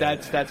 Yeah.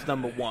 that's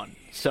number one.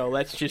 So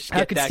let's just get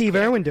How could that Steve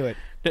clear. Irwin do it?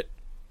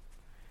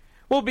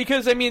 Well,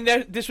 because I mean,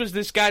 this was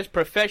this guy's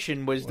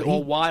profession was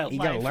all wildlife. You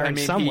got to learn I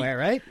mean, somewhere,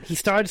 right? He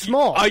started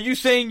small. Are you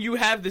saying you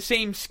have the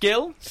same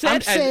skill I'm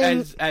set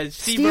saying as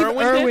Steve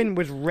Irwin did?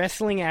 was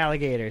wrestling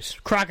alligators,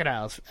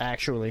 crocodiles,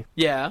 actually,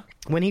 Yeah,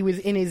 when he was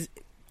in his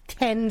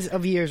tens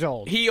of years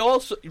old. he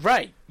also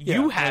right.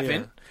 You Yeah,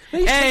 haven't. yeah.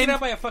 He's taken And out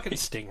by a fucking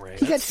stingray. He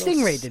got That's so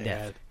stingrayed to sad.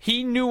 death.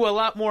 he knew a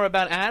lot more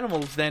about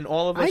animals than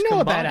all of us I know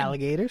combined. about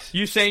alligators.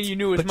 You saying you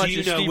knew as But much do you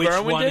as know Steve which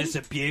Irwin one did? is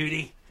a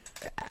beauty?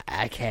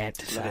 I can't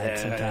decide There you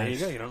sometimes.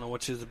 go. You don't know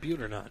which is a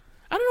beauty or not.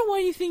 I don't know why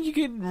you think you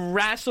could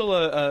wrestle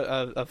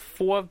a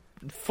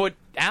 4-foot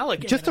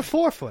alligator. Just a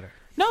 4-footer.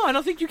 No, I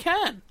don't think you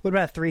can. What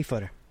about a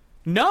 3-footer?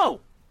 No,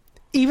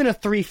 Even a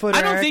 3-footer.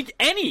 I don't Eric? think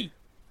any.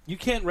 You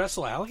can't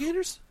wrestle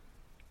alligators?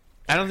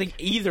 I don't think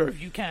either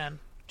of you can.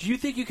 Do you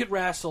think you could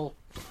wrestle?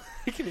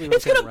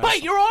 It's gonna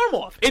bite your arm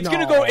off. It's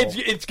gonna go. No.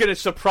 It's gonna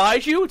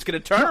surprise you. It's gonna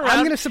turn No, I'm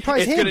around. gonna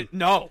surprise it's him. Gonna,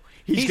 no,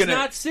 He's gonna.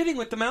 not sitting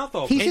with the mouth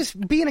open. He's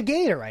just being a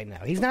gator right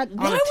now. He's not.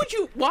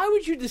 Why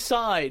would you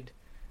decide?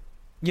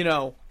 You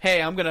know,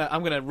 hey, I'm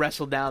gonna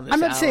wrestle down this. I'm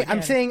not saying. I'm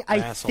alligator. saying I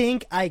Wrestle.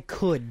 think I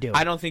could do it.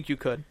 I don't think you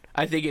could.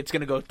 I think it's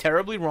gonna go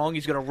terribly wrong.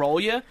 He's gonna roll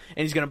you, and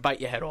he's gonna bite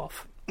your head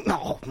off.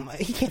 No,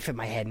 he can't fit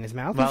my head in his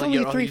mouth. Well, he's only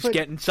you know, 3 he's foot.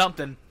 getting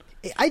something.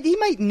 He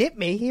might nip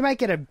me. He might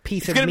get a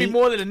piece It's of gonna meat. be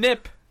more than a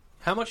nip.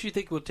 How much do you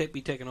think will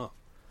be taken off?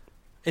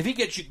 If he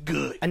gets you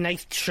good. A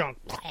nice chunk.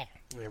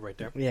 Yeah, right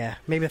there. Yeah,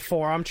 maybe a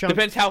forearm chunk.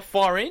 Depends how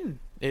far in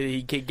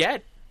he could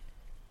get.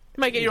 He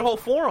might get your whole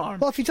forearm.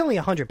 Well, if he's only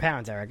 100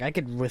 pounds, Eric, I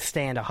could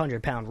withstand a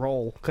 100-pound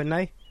roll, couldn't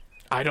I?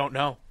 I don't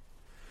know.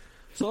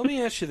 So let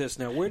me ask you this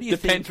now: Where do you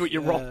Depends think what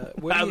your roll,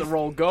 where how do the you,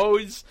 roll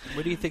goes.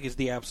 Where do you think is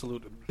the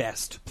absolute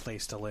best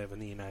place to live in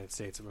the United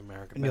States of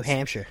America? New Best-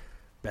 Hampshire,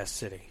 Best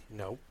city?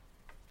 No,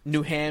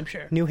 New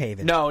Hampshire. New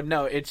Haven, No,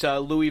 it's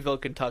Louisville,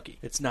 Kentucky.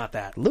 it's not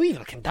that.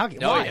 Louisville, Kentucky.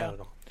 No, Why? yeah. Not at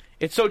all.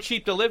 It's so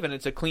cheap to live in.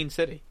 It's a clean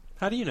city.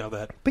 How do you know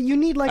that? But you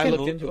need like I a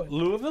looked into it.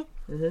 Louisville?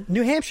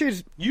 New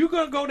Hampshire's. You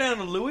gonna go down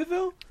to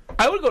Louisville?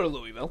 I would go to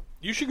Louisville.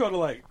 You should go to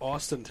like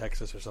Austin,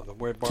 Texas, or something.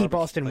 Where Keep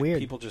Austin like, weird.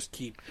 People just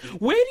keep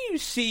Where do you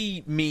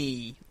see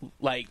me,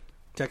 like,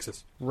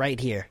 Texas. Right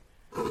here.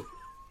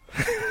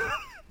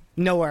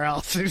 Nowhere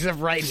else except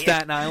right here.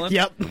 Staten Island?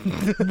 Yep.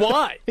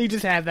 Why? You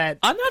just have that.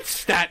 I'm not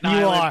Staten You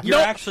Island. are. You No,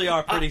 actually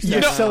are pretty.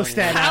 You're Staten so Island,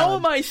 Staten How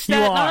Island. am I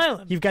Staten you are.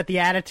 Island? You've got the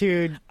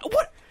attitude.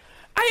 What?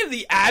 I have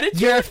the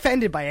attitude. You're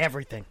offended by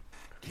everything.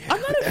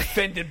 I'm not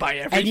offended by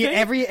everything. And you,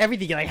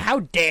 everything, you're like, how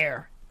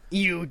dare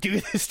you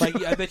do this to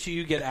Like I bet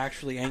you get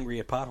actually angry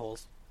at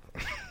potholes.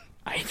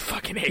 I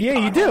fucking hate Yeah,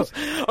 you potholes.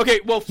 Okay,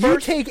 well, You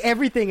first, take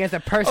everything as a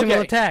personal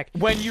okay, attack.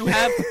 when you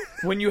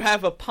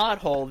have a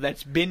pothole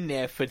that's been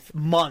there for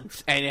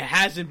months and it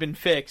hasn't been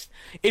fixed,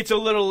 it's a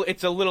little,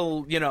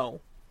 you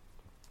know.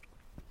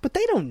 But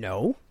they don't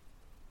know.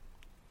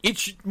 What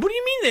do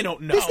you mean they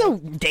don't know? There's no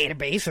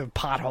database of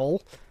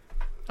pothole.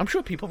 I'm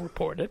sure people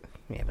report it.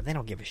 Yeah, but they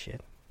don't give a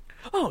shit.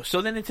 Oh,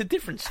 so then it's a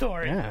different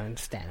story. Yeah, in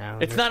Staten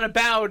Island. It's not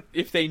about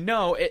if they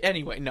know.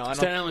 Anyway, no, I don't.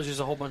 Staten Island's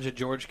just a whole bunch of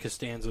George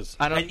Costanzas.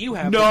 I don't. And you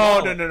have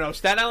no.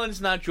 Staten Island's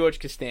not George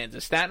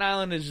Costanza. Staten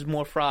Island is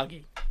more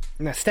Froggy.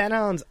 No, Staten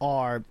Islands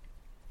are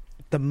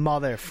the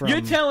mother from.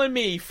 You're telling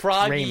me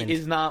Froggy Raymond.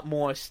 is not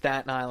more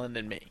Staten Island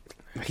than me?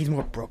 He's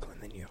more Brooklyn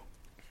than you.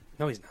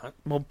 No, he's not.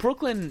 Well,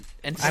 Brooklyn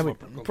and I would.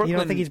 Brooklyn. You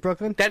don't think he's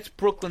Brooklyn? That's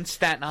Brooklyn,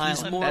 Staten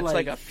Island. more That's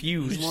like a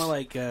fuse. He's more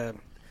like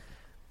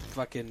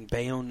fucking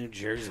Bayonne, New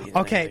Jersey. than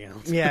Okay, anything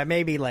else. yeah,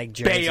 maybe like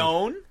Jersey.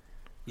 Bayonne.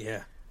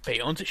 Yeah.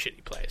 Bayonne's a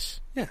shitty place.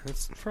 Yeah,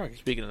 that's Froggy.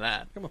 Speaking of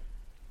that,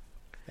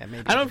 Yeah,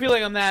 maybe I don't feel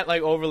like I'm that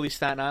like overly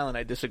Staten Island.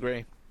 I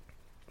disagree.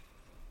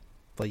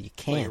 Well, you Well,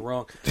 can't. you're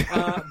wrong.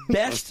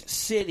 Best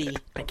city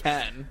I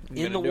can I'm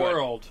in the gonna do it.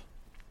 world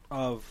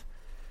of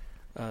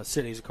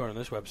cities, according to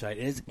this website,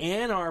 is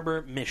Ann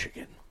Arbor,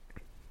 Michigan.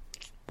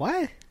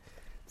 What?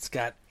 It's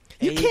got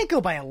You A- can't go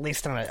by a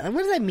list on it.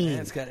 What does that mean?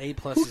 It's got A+.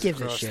 Who gives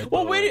a across shit? the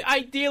Well, board.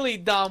 ideally,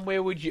 Dom,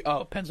 where would you?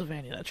 Oh,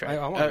 Pennsylvania. That's right.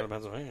 I want to go to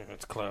Pennsylvania.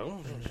 It's close.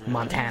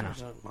 Montana.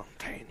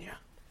 Montana.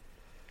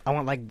 I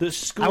want like The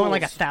schools. I want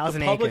like 1,000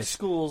 the public acres.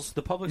 schools.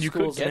 The public You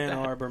could schools in get Ann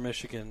that. Arbor,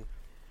 Michigan,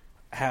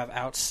 have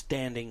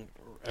outstanding.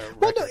 Well,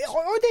 no, records.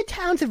 are there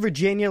towns in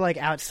Virginia, like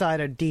outside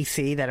of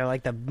D.C., that are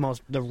like the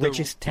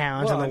richest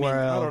towns Well, in the I mean,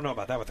 world? I don't know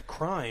about that with the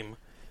crime.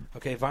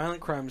 Okay,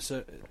 violent crimes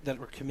that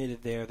were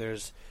committed there.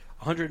 There's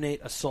 108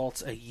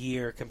 assaults a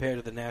year compared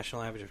to the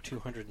national average of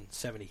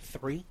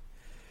 273.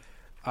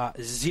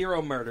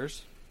 0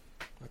 murders.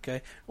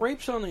 Okay,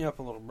 rape's only up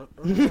a little bit.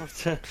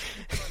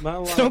 Not a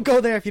lot. Don't go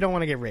there if you don't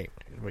want to get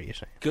raped. Is what you're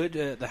saying?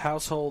 Good. The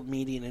household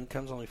median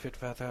income's only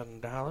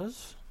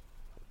 $55,000.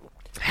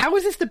 How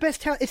is this the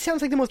best town? It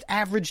sounds like the most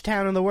average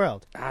town in the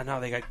world. No,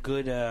 they got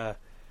good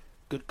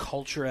good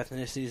culture,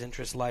 ethnicities,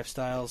 interests,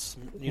 lifestyles.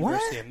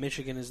 University of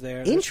Michigan is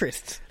there.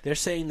 Interests. They're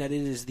saying that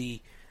it is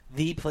the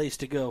place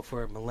to go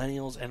for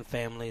millennials and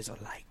families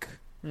alike.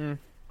 It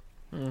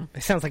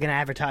sounds like an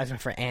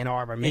advertisement for Ann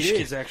Arbor, Michigan.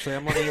 It is, actually.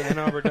 I'm on the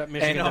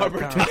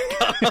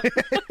AnnArbor.Michigan.com.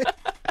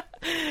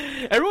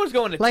 Everyone's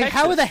going to Like,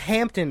 Texas. how are the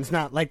Hamptons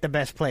not like the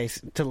best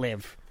place to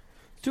live?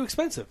 It's too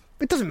expensive.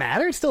 It doesn't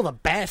matter. It's still the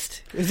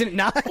best, isn't it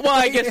not? Well,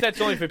 I guess that's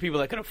only for people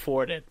that can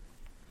afford it.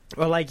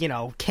 Or like,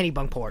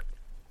 Kennebunkport,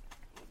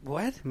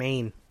 What?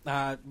 Maine.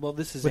 Well,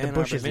 this is Where the Ann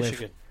Arbor, Bushes live.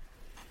 Michigan.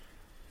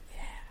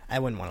 I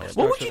wouldn't want to live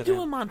What there. would you with an do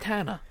M. in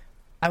Montana?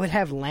 I would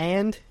have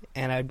land,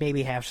 and I'd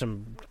maybe have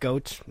some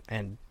goats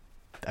and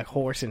a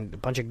horse and a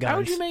bunch of guns. How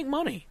would you make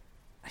money?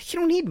 You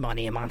don't need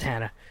money in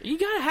Montana. You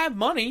gotta have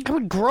money. I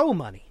would grow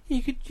money.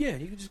 You could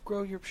just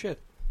grow your shit.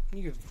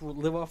 You could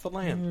live off the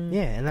land.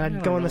 Yeah, and then I'd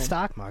don't go in the know.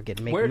 stock market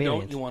and make Where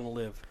millions. don't you want to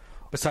live?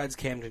 Besides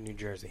Camden, New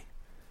Jersey.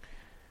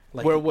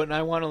 Like, Where wouldn't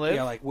I want to live?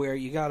 Yeah, like where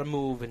you got to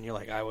move, and you're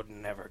like, I would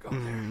never go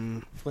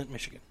there. Flint,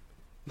 Michigan.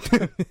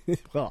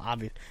 Well,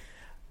 obvious.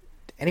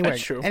 Anywhere,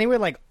 That's true. anywhere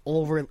like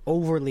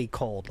overly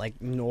cold,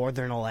 like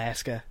northern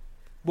Alaska.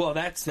 Well,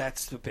 that's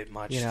a bit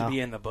much You know. to be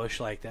in the bush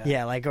like that.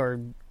 Yeah, or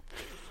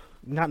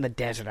not in the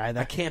desert either.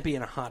 I can't be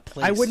in a hot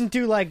place. I wouldn't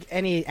do like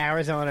any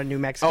Arizona, New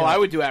Mexico. Oh, I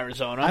would do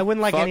Arizona. I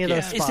wouldn't like Fuck any of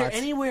those yeah. Is there spots.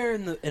 anywhere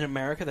in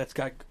America that's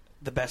got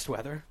the best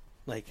weather?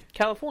 Like,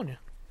 California.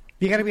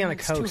 You got to be on the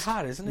it's coast. too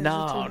hot, isn't it? Is it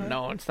No, too hot?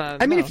 no, it's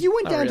not. I mean, no, if you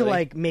went not down to really.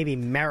 like maybe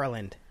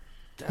Maryland,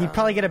 you'd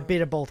probably get a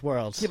bit of both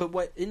worlds. Yeah, but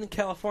what in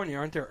California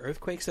aren't there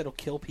earthquakes that'll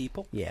kill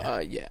people? Yeah.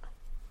 Yeah.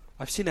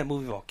 I've seen that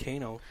movie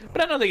Volcano.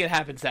 But I don't think it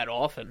happens that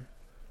often.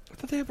 I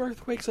thought they have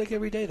earthquakes like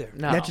every day there.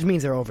 No. That just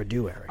means they're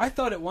overdue, Eric. I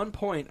thought at one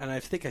point, and I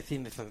think I've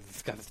seen this on the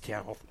Scottish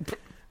Channel,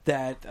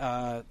 that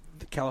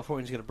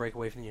California's going to break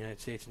away from the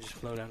United States and just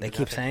flow down. They to keep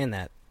nothing. saying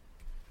that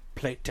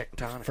Plate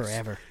tectonics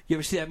forever. You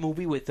ever see that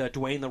movie with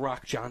Dwayne the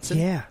Rock Johnson?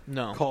 Yeah.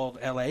 No. Called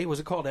L.A.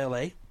 Was it called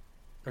L.A.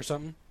 or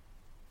something?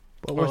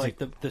 What Or was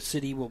like it? the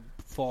city will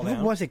fall What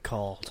down. was it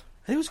called?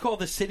 I think it was called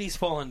The City's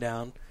Falling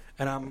Down,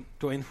 and I'm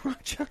Dwayne the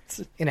Rock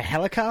Johnson In a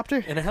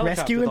helicopter? in a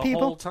helicopter Rescuing the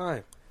people? whole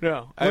time.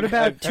 No. What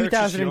about Eric's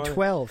just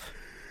 2012?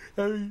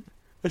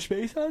 A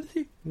space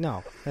odyssey?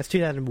 No, that's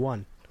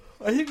 2001.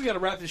 I think we got to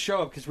wrap this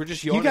show up because we're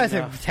just yawning You guys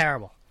now. are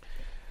terrible.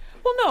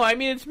 Well, no. I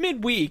mean, it's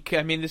midweek.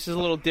 I mean, this is a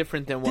little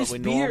different than what This we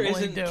beer normally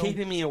isn't do.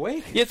 keeping me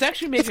awake. Yeah, it's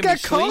actually It's making got me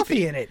sleepy.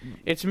 coffee in it.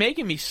 It's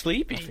making me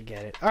sleepy.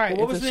 Forget it. All right.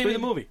 Well, what was it's the a name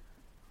of the sweet- movie?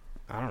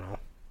 I don't know.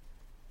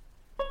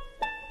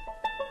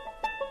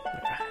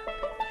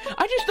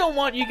 I just don't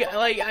want you guys.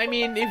 Like, I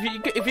mean,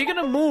 if you're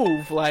gonna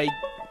move, like,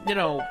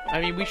 I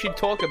mean, we should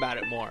talk about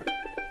it more.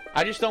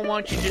 I just don't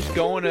want you just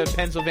going to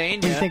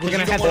Pennsylvania. You think we're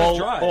gonna You have don't all?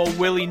 wanna drive. all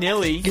willy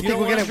nilly? You think don't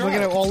we're wanna gonna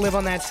drive. all live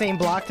on that same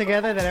block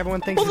together that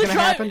everyone thinks is the gonna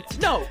happen?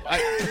 No,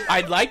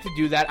 I'd like to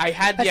do that. I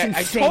had That's I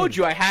insane. told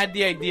you I had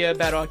the idea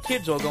about our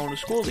kids all going to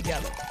school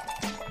together.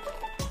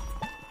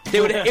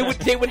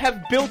 They would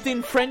have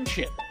built-in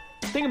friendship.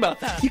 Think about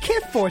that. You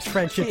can't force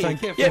friendships Yeah, on you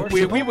can't Yeah, force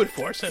we it. would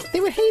force it. They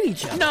would hate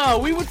each other. No,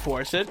 we would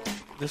force it.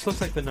 This looks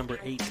like the number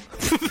 8.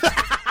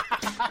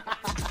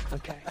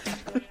 Okay.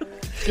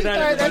 Good night,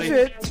 All right, that's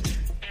everybody. it.